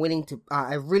I'm willing to,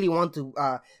 I really want to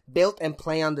build and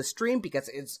play on the stream because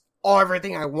it's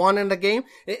everything I want in the game.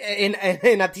 In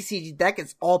a TCG deck,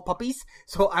 it's all puppies.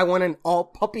 So I want an all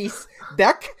puppies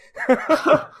deck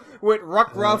with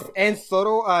Rockruff and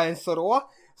Zoroark.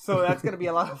 So that's going to be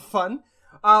a lot of fun.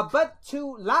 But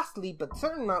lastly, but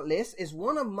certainly not least, is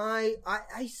one of my,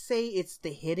 I say it's the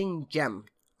hidden gem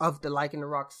of the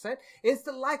Lycanroc set. It's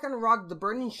the Lycanroc, the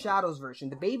Burning Shadows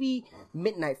version, the baby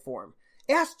Midnight form.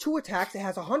 It has 2 attacks. It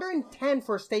has 110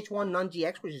 for stage 1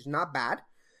 non-GX, which is not bad.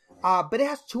 But it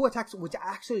has 2 attacks, which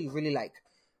I actually really like.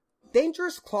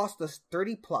 Dangerous Claws does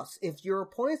 30 plus. If your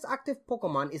opponent's active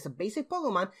Pokemon is a basic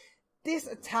Pokemon, this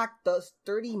attack does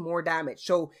 30 more damage.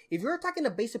 So if you're attacking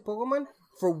a basic Pokemon,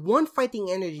 for 1 fighting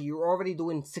energy, you're already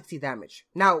doing 60 damage.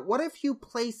 Now, what if you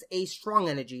place a strong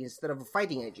energy instead of a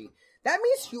fighting energy? That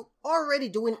means you're already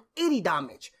doing 80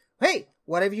 damage. Hey,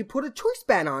 what if you put a Choice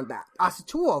Band on that as a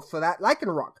tool for that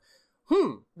Lycanroc?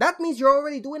 That means you're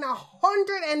already doing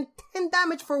 110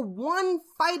 damage for 1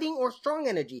 fighting or strong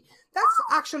energy. That's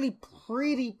actually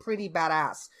pretty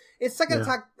badass. Its second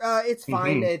attack, it's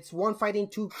fine. It's 1 fighting,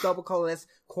 2 double colorless.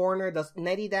 Corner does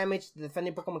 90 damage. The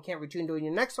defending Pokemon can't return during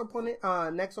your next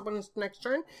opponent's next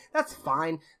turn. That's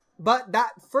fine. But that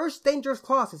first Dangerous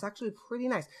Claws is actually pretty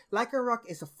nice. Lycanroc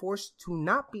is a force to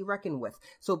not be reckoned with.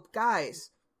 So guys,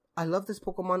 I love this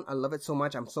Pokemon. I love it so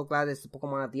much. I'm so glad it's the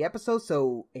Pokemon of the episode,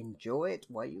 so enjoy it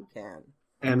while you can.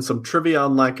 And some trivia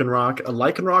on Lycanroc.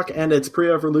 Lycanroc and its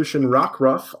pre-evolution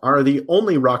Rockruff are the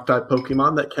only Rock-type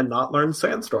Pokemon that cannot learn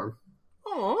Sandstorm.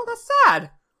 Oh, that's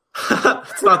sad.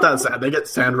 It's not that sad. They get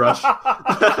Sand Rush.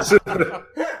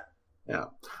 Yeah.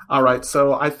 All right,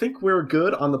 so I think we're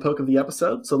good on the Poke of the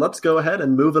episode, so let's go ahead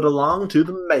and move it along to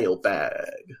the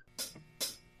mailbag.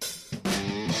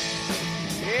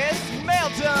 It's mail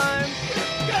time!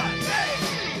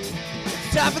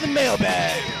 It's time for the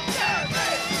mailbag!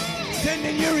 Send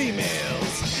in your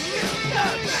emails!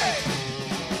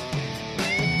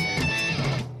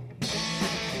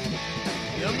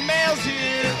 The mail's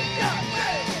here!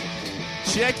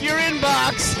 Check your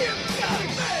inbox!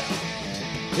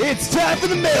 It's time for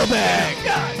the mailbag!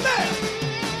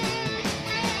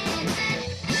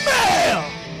 Mail!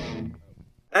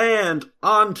 And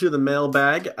on to the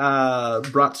mailbag,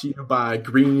 brought to you by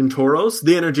Green Toros,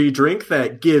 the energy drink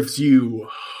that gives you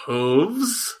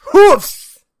hooves.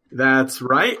 Hoofs! That's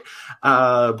right.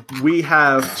 We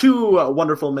have two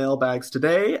wonderful mailbags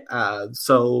today,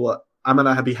 so I'm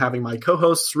going to be having my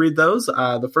co-hosts read those.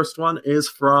 The first one is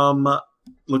from,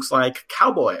 looks like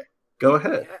Cowboy. Go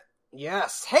ahead.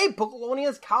 Yes. Hey,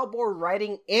 Pokelonia's Cowboy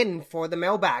writing in for the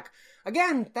mailbag.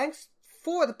 Again, thanks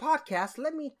for the podcast.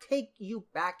 Let me take you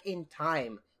back in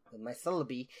time with my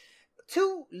syllabi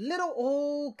to little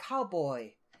old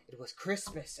Cowboy. It was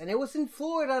Christmas, and it was in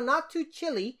Florida, not too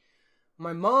chilly.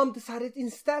 My mom decided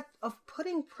instead of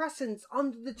putting presents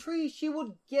under the tree, she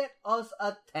would get us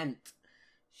a tent.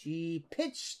 She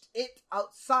pitched it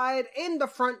outside in the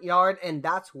front yard, and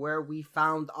that's where we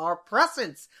found our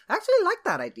presents. I actually like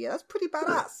that idea. That's pretty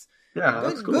badass. Yeah,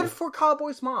 that's cool. Good for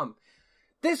Cowboy's mom.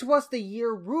 This was the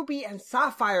year Ruby and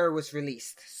Sapphire was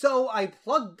released, so I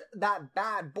plugged that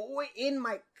bad boy in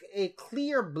my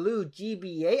clear blue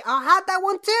GBA. I had that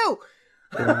one too.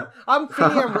 Yeah.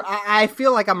 I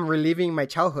feel like I'm reliving my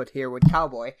childhood here with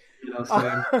Cowboy.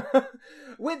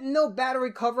 With no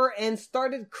battery cover, and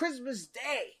started Christmas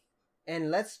Day.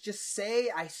 And let's just say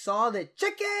I saw the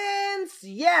chickens.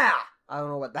 Yeah, I don't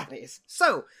know what that is.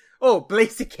 So,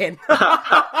 Blaziken.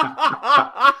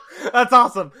 That's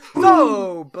awesome.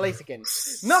 So, Blaziken.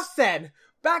 Enough said.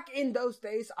 Back in those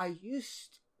days, I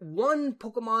used one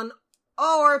Pokemon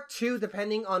or two,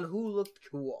 depending on who looked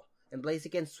cool. And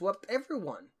Blaziken swept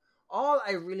everyone. All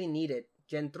I really needed.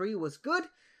 Gen 3 was good.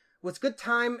 Was good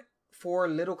time for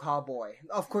Little Cowboy.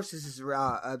 Of course, this is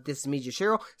me,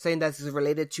 Jashiro, saying that this is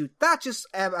related to Thatch's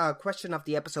question of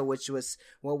the episode, which was,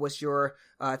 what was your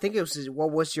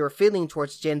feeling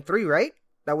towards Gen 3, right?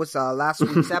 That was last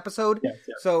week's episode. Yes.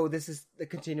 So this is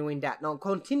continuing that. Now,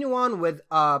 continue on with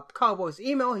Cowboy's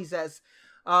email. He says,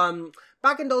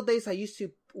 back in those days, I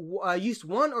used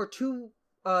one or two,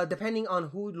 depending on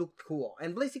who looked cool.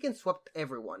 And Blaziken swept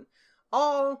everyone.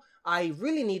 All I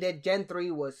really needed, Gen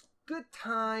 3, was good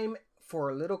time for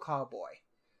a Little Cowboy.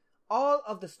 All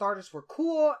of the starters were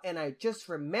cool, and I just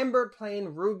remembered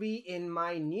playing Ruby in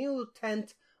my new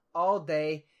tent all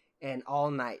day and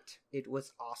all night. It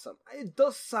was awesome. It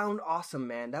does sound awesome,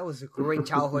 man. That was a great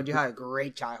childhood. You had a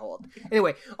great childhood.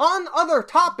 Anyway, on other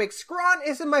topics, Scrawn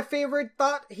isn't my favorite,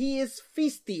 but he is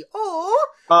feisty. Scrawn.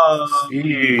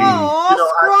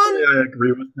 I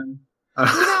agree with him.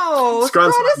 No, Scrawn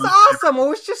is awesome. I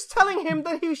was just telling him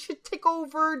that he should take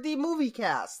over the movie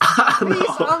cast.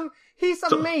 He's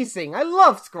amazing. I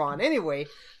love Scrawn. Anyway,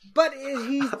 but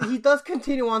he does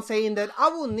continue on saying that I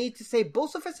will need to say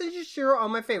Bossifus and Jashiro are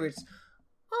my favorites.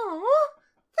 Oh,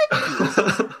 thank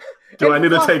you. Do I need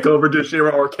to take over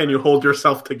Jashiro, or can you hold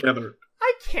yourself together?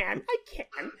 I can.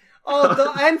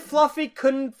 And Fluffy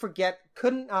can't forget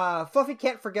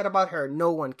about her.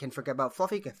 No one can forget about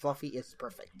Fluffy, because Fluffy is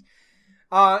perfect.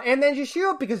 And then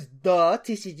Jashiro, because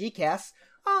TCG cast.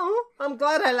 Oh, I'm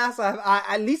glad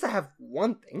at least I have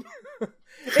one thing.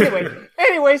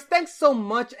 Anyways, thanks so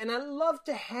much, and I'd love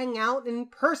to hang out in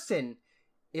person,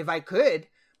 if I could,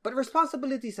 but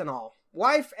responsibilities and all.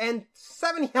 Wife and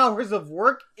 70 hours of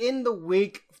work in the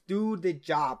week do the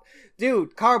job.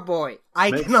 Dude, Cowboy,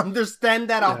 I can understand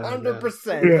that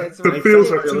 100%. Yeah, the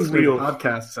feels are too real.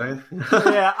 Podcasts, eh?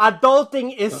 Yeah,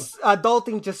 adulting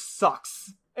just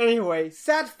sucks. Anyway,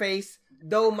 sad face,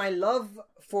 though I love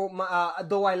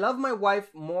my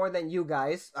wife more than you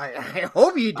guys. I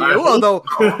hope you do. Although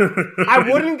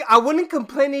I wouldn't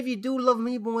complain if you do love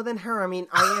me more than her. I mean,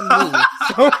 I am me.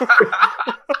 So.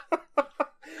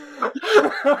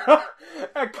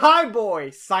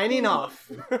 Cowboy signing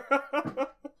off. Oh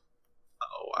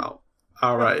wow!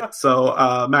 All right,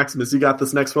 so Maximus, you got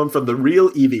this next one from the real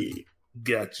Eevee.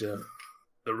 Gotcha.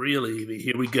 The real Eevee.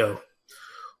 Here we go.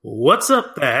 What's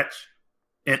up, Thatch?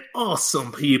 And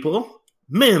awesome people.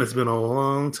 Man, it's been a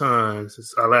long time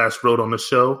since I last wrote on the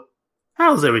show.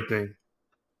 How's everything?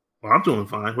 Well, I'm doing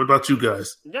fine. What about you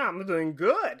guys? Yeah, I'm doing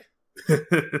good.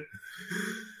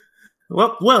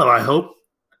 Well, I hope.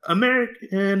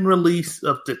 American release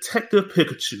of Detective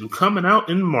Pikachu coming out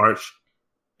in March,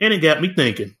 and it got me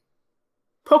thinking.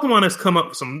 Pokemon has come up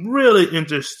with some really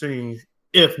interesting,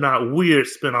 if not weird,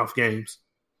 spin-off games.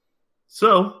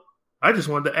 So, I just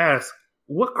wanted to ask,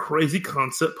 what crazy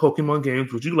concept Pokemon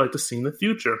games would you like to see in the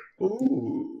future?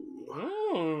 Ooh.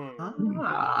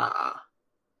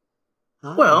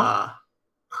 Well,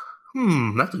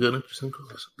 that's a good, interesting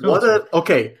question.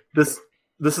 Okay, this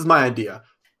is my idea.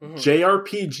 Mm-hmm.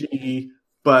 JRPG,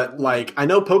 but like I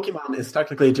know Pokemon is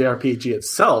technically a JRPG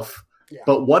itself,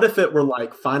 but what if it were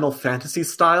like Final Fantasy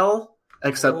style,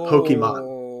 except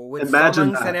Pokemon? With Imagine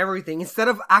summons that. and everything. Instead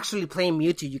of actually playing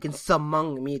Mewtwo, you can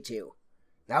summon Mewtwo.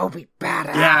 That would be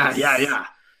badass. Yeah.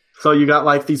 So you got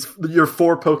like your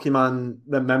 4 Pokemon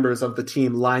members of the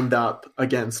team lined up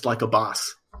against like a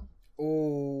boss.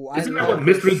 Oh, isn't that what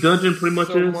Mystery Dungeon pretty much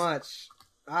is? Much.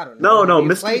 I don't know. No.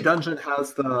 Mystery Dungeon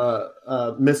has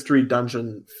the Mystery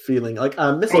Dungeon feeling. Like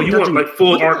Mystery you Dungeon, want like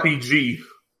full RPG?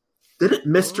 Didn't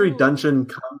Mystery Dungeon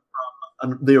come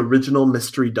from the original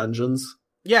Mystery Dungeons?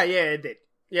 Yeah, it did.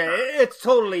 Yeah, it's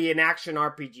totally an action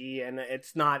RPG, and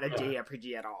it's not a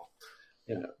JRPG at all.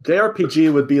 Yeah,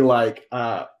 JRPG would be like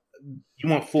you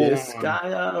want full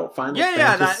Disgaea, Final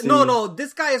Fantasy. No.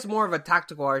 This guy is more of a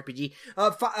tactical RPG.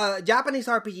 Japanese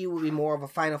RPG will be more of a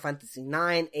Final Fantasy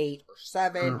 9, 8, or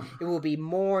 7. It will be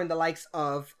more in the likes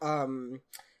of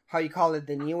how you call it,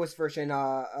 the newest version.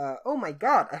 Oh my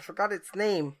god, I forgot its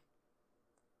name.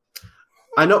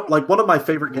 I know, like one of my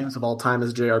favorite games of all time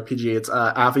is JRPG. It's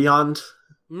Aviond,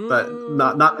 but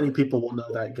not many people will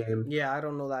know that game. Yeah, I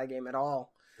don't know that game at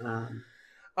all.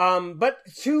 But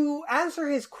to answer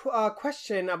his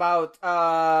question about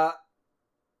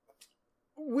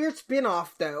weird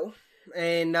spin-off, though,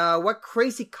 and what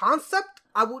crazy concept,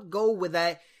 I would go with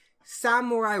a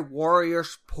Samurai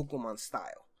Warriors Pokemon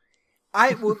style.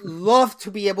 I would love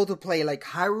to be able to play like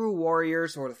Hyrule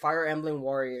Warriors or the Fire Emblem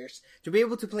Warriors, to be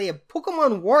able to play a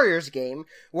Pokemon Warriors game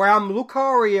where I'm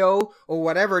Lucario or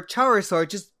whatever, Charizard,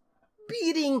 just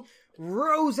beating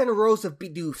rows and rows of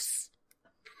Bidoofs.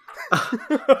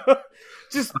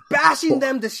 Just bashing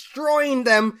them, destroying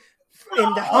them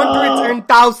in the hundreds and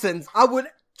thousands. I would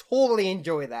totally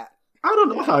enjoy that. I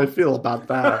don't know how I feel about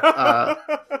that.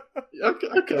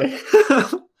 Okay.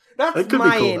 That's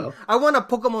my end. I want a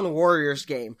Pokemon Warriors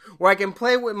game where I can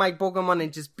play with my Pokemon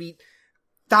and just beat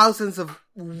thousands of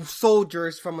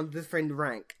soldiers from a different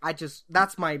rank.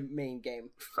 That's my main game.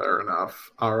 Fair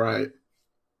enough. All right.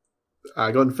 Go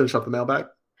ahead and finish up the mailbag.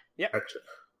 Yeah. Gotcha.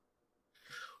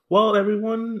 Well,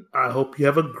 everyone, I hope you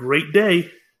have a great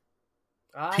day.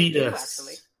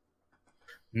 P.S.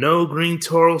 No Green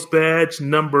Tauros badge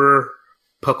number.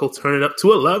 Puckle, turn it up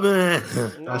to 11.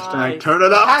 Nice. Hashtag turn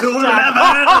it up to 11.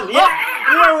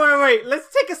 Yeah. Wait.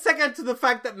 Let's take a second to the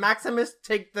fact that Maximus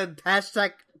take the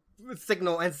hashtag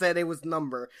signal and said it was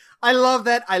number. I love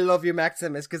that. I love you,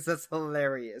 Maximus, because that's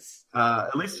hilarious.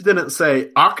 At least you didn't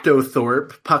say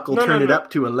Octothorpe. Puckle, turn it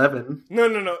up to 11.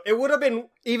 No. It would have been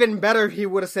even better if he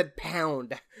would have said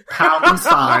pound. Pound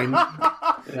sign.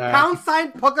 Yeah. Pound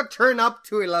sign, Puckle, turn up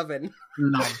to 11.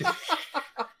 Nice.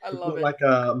 I love it. Like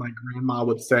my grandma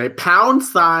would say, pound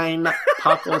sign,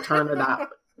 Puckle, turn it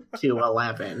up to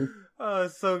 11. Oh,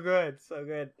 so good.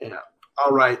 Yeah.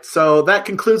 All right, so that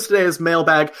concludes today's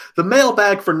mailbag. The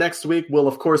mailbag for next week will,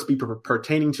 of course, be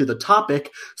pertaining to the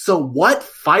topic. So what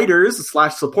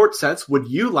fighters/support sets would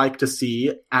you like to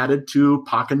see added to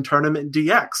Pokken Tournament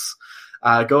DX?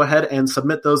 Go ahead and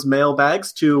submit those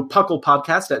mailbags to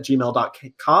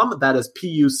pucklepodcast@gmail.com. That is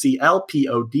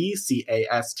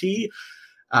PUCLPODCAST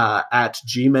at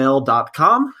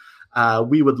gmail.com.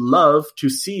 We would love to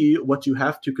see what you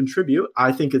have to contribute.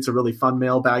 I think it's a really fun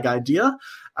mailbag idea.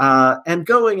 And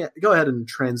go ahead and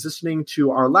transitioning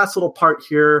to our last little part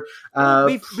here.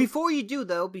 Before you do,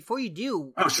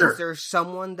 oh, sure. Is there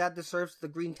someone that deserves the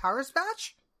Green Tauros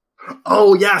badge?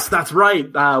 Oh, yes, that's right.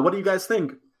 What do you guys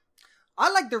think? I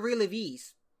like the Real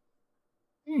V's.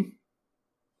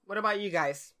 What about you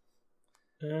guys?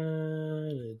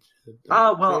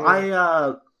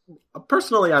 I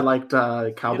personally, I liked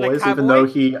Cowboys, even though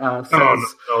he says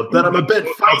that I'm a bit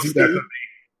feisty.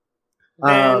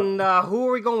 Then who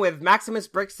are we going with? Maximus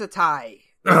breaks the tie.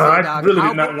 I really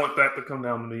did not want that to come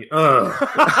down to me. I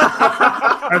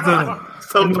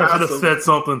should have said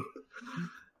something.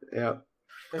 Yeah.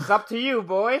 It's up to you,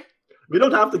 boy. We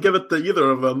don't have to give it to either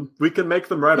of them. We can make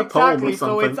them write a poem or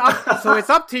something. So it's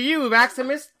up to you,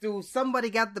 Maximus. Do somebody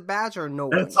get the badge or no?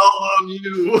 It's all on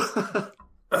you.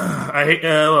 I hate.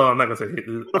 Well, I'm not gonna say.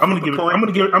 I'm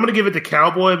gonna give it to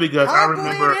Cowboy because I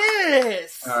remember. It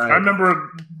is. I remember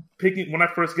picking when I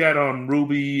first got on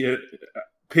Ruby,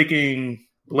 picking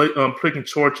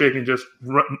Chorchik and just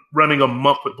running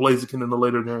amok with Blaziken in the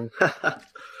later game.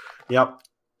 Yep.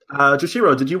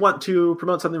 Joshiro, did you want to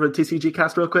promote something for the TCG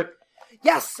cast real quick?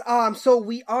 Yes, so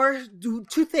we are do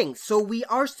two things. So we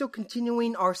are still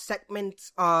continuing our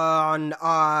segments on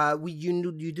guys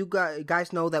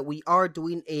know that we are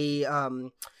doing a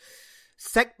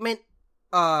segment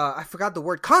I forgot the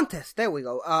word contest. There we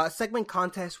go. Segment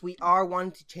contest. We are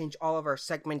wanting to change all of our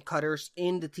segment cutters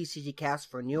in the TCG cast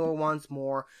for newer ones,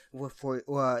 more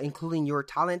for including your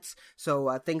talents.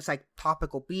 So things like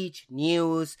topical beach,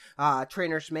 news,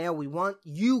 trainer's mail. We want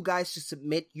you guys to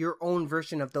submit your own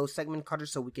version of those segment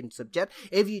cutters so we can subject.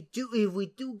 If we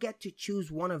do get to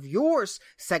choose one of yours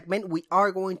segment, we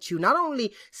are going to not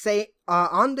only say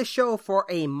on the show for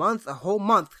a whole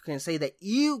month, can say that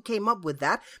you came up with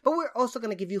that, but we're also going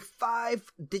to give you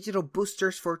 5 digital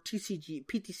boosters for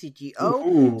PTCGO.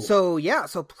 Ooh.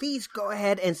 So please go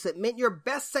ahead and submit your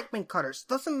best segment cutters.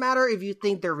 Doesn't matter if you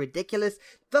think they're ridiculous,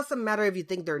 doesn't matter if you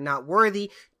think they're not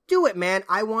worthy. Do it, man.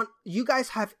 You guys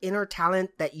have inner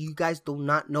talent that you guys do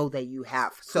not know that you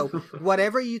have. So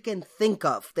whatever you can think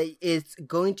of that is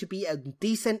going to be a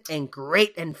decent and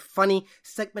great and funny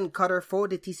segment cutter for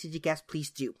the TCG cast,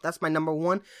 please do. That's my number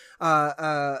one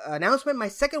announcement. My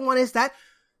second one is that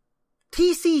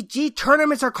TCG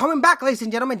tournaments are coming back, ladies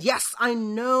and gentlemen. Yes, I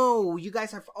know you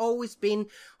guys have always been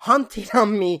hunting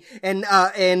on me and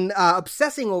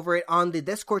obsessing over it on the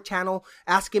Discord channel,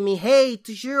 asking me, "Hey,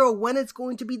 Toshiro, when it's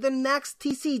going to be the next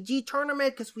TCG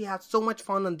tournament?" Because we had so much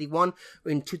fun on the one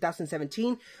in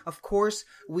 2017. Of course,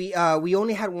 we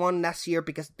only had one last year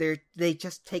because they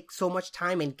just take so much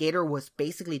time, and Gator was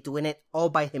basically doing it all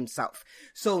by himself.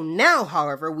 So now,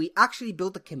 however, we actually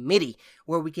built a committee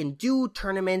where we can do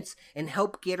tournaments and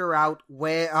help Gator out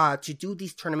to do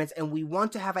these tournaments, and we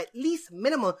want to have at least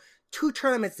minimum 2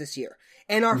 tournaments this year.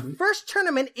 And our first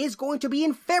tournament is going to be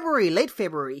in February, late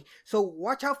February. So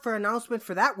watch out for an announcement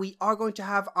for that. We are going to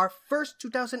have our first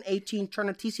 2018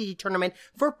 TCG tournament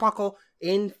for Puckle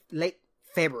in late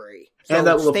February. So and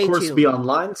that will, of course, tuned. be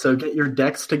online, so get your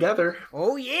decks together.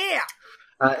 Oh, yeah!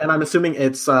 And I'm assuming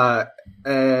it's standard,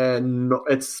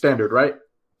 right?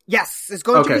 Yes, it's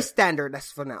going to be standard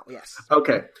as for now, yes.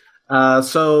 Okay.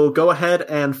 So go ahead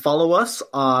and follow us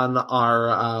on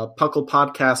our Puckle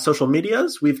Podcast social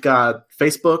medias. We've got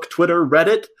Facebook, Twitter,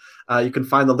 Reddit. You can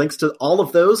find the links to all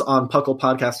of those on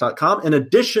pucklepodcast.com. In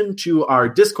addition to our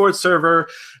Discord server,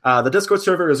 the Discord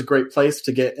server is a great place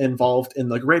to get involved in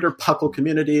the greater Puckle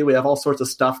community. We have all sorts of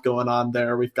stuff going on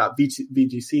there. We've got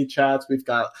VGC chats. We've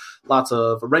got lots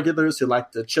of regulars who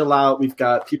like to chill out. We've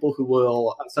got people who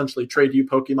will essentially trade you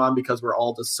Pokemon because we're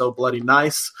all just so bloody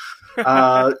nice.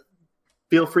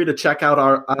 Feel free to check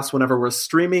out us whenever we're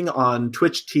streaming on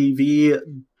Twitch TV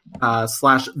 /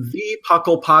 the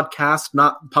Puckle Podcast,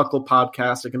 not Puckle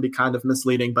Podcast. It can be kind of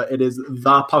misleading, but it is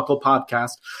the Puckle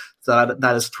Podcast. So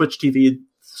that is Twitch TV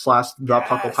 / the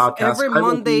Puckle Podcast.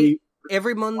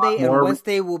 Every Monday and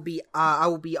Wednesday will be I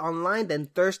will be online. Then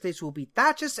Thursdays will be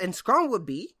Thatches, and Scrum would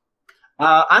be.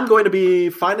 I'm going to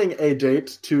be finding a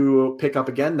date to pick up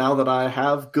again now that I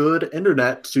have good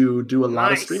internet to do a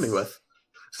lot of streaming with.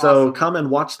 So awesome. Come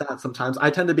and watch that sometimes. I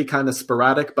tend to be kind of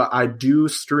sporadic, but I do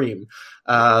stream.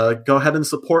 Go ahead and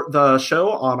support the show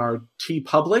on our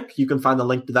TeePublic. You can find the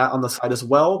link to that on the site as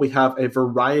well. We have a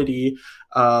variety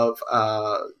of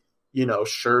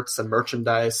shirts and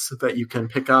merchandise that you can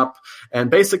pick up.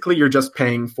 And basically you're just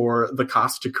paying for the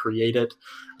cost to create it.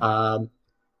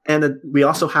 And we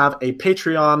also have a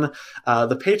Patreon.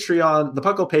 The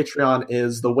Puckle Patreon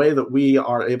is the way that we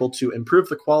are able to improve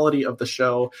the quality of the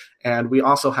show. And we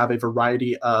also have a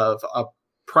variety of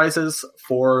prizes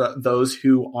for those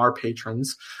who are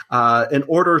patrons in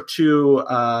order to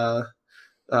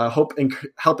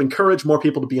help encourage more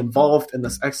people to be involved in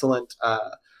this excellent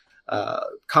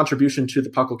contribution to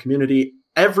the Puckle community.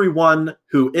 Everyone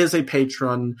who is a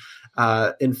patron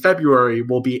in February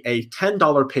will be a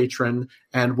 $10 patron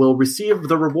and will receive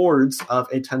the rewards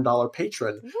of a $10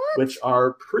 patron, which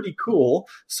are pretty cool.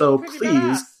 So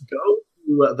please go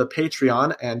to the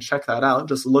Patreon and check that out.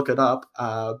 Just look it up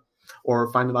or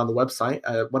find it on the website.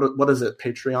 What is it?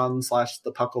 Patreon /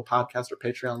 the Puckle Podcast or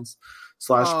Patreon /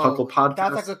 Puckle Podcast?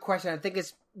 That's a good question. I think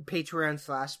it's Patreon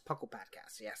 / Puckle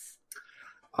Podcast. Yes.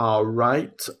 All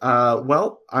right.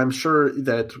 Well, I'm sure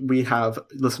that we have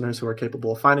listeners who are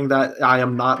capable of finding that. I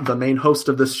am not the main host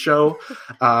of this show.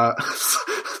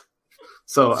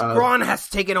 So Scrawn has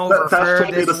taken over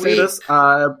for this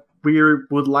week. We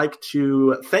would like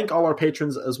to thank all our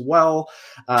patrons as well.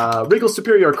 Regal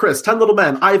Superior, Chris, 10 Little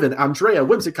Men, Ivan, Andrea,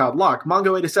 Whimsicott, Locke,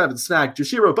 Mongo87, Snag,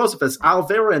 Jushiro, Bocephus,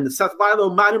 Alvarin, Seth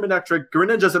Vilo, Minor Manectric,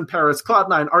 Greninjas in Paris,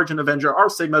 Cloud9, Argent Avenger, R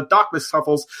Sigma, Doc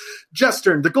McStuffles,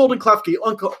 Jestern, The Golden Klefki,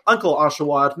 Uncle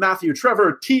Oshawott, Matthew,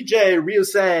 Trevor, TJ,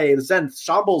 Ryusei, Zenth,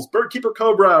 Shambles, Birdkeeper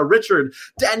Cobra, Richard,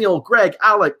 Daniel, Greg,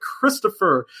 Alec,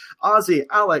 Christopher, Ozzy,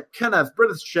 Alec, Kenneth,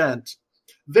 British Gent,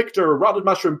 Victor, Rotted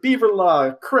Mushroom,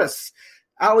 Beaverlaw, Chris,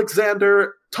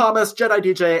 Alexander, Thomas, Jedi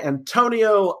DJ,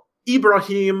 Antonio,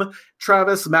 Ibrahim,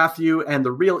 Travis, Matthew, and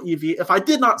the real Evie. If I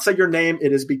did not say your name,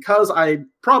 it is because I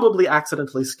probably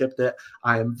accidentally skipped it.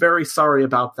 I am very sorry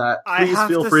about that. Please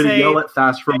feel free to yell at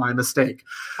Thatch for my mistake.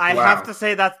 I have to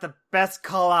say that's the best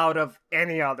call out of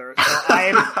any other. So I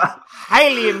am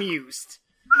highly amused.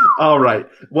 All right.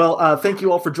 Well, thank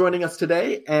you all for joining us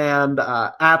today. And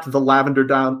at the Lavender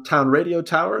Downtown Radio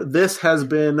Tower, this has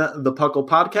been the Puckle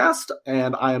Podcast.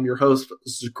 And I am your host,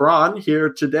 Zgron, here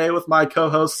today with my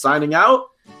co-host signing out.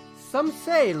 Some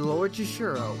say Lord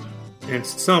Jushiro. And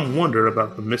some wonder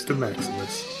about the Mr.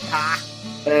 Maximus.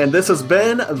 And this has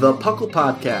been the Puckle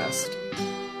Podcast.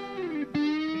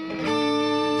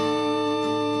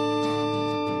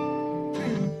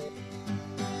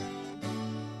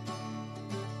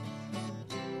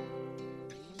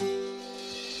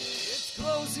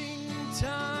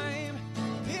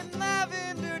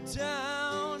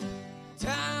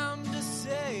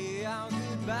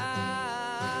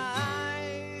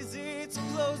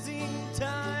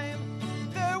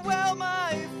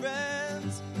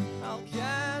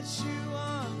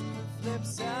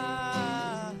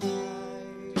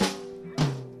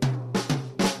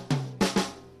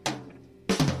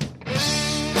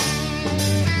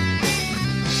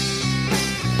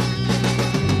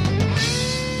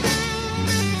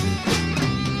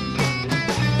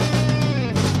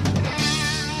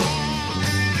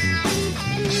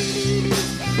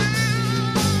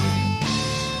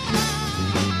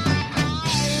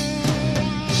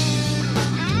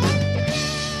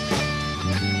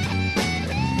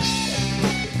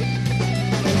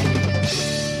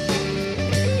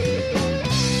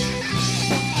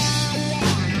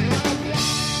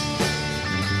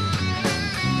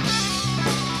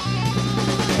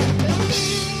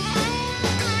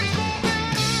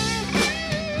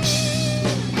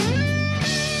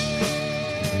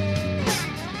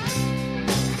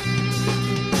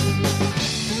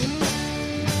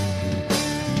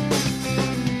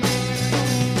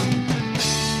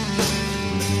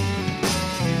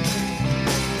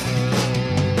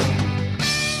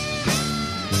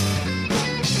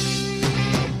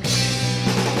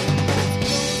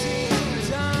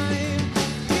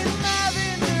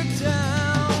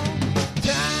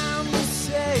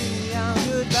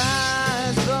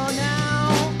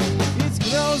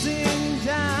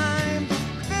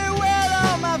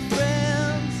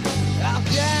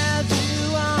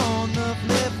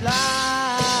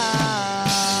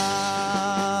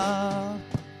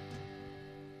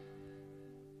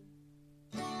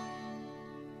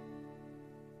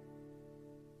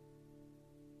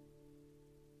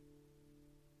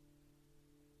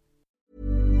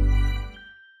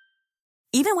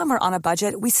 Even when we're on a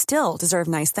budget, we still deserve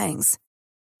nice things.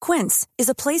 Quince is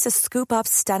a place to scoop up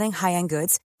stunning high-end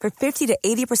goods for 50 to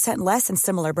 80% less than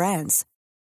similar brands.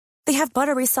 They have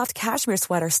buttery soft cashmere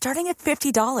sweaters starting at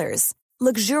 $50,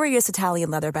 luxurious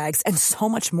Italian leather bags, and so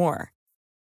much more.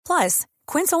 Plus,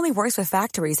 Quince only works with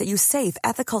factories that use safe,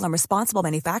 ethical, and responsible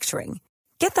manufacturing.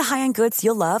 Get the high-end goods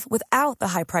you'll love without the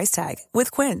high price tag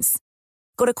with Quince.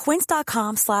 Go to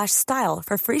quince.com/style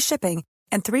for free shipping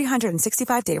and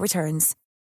 365-day returns.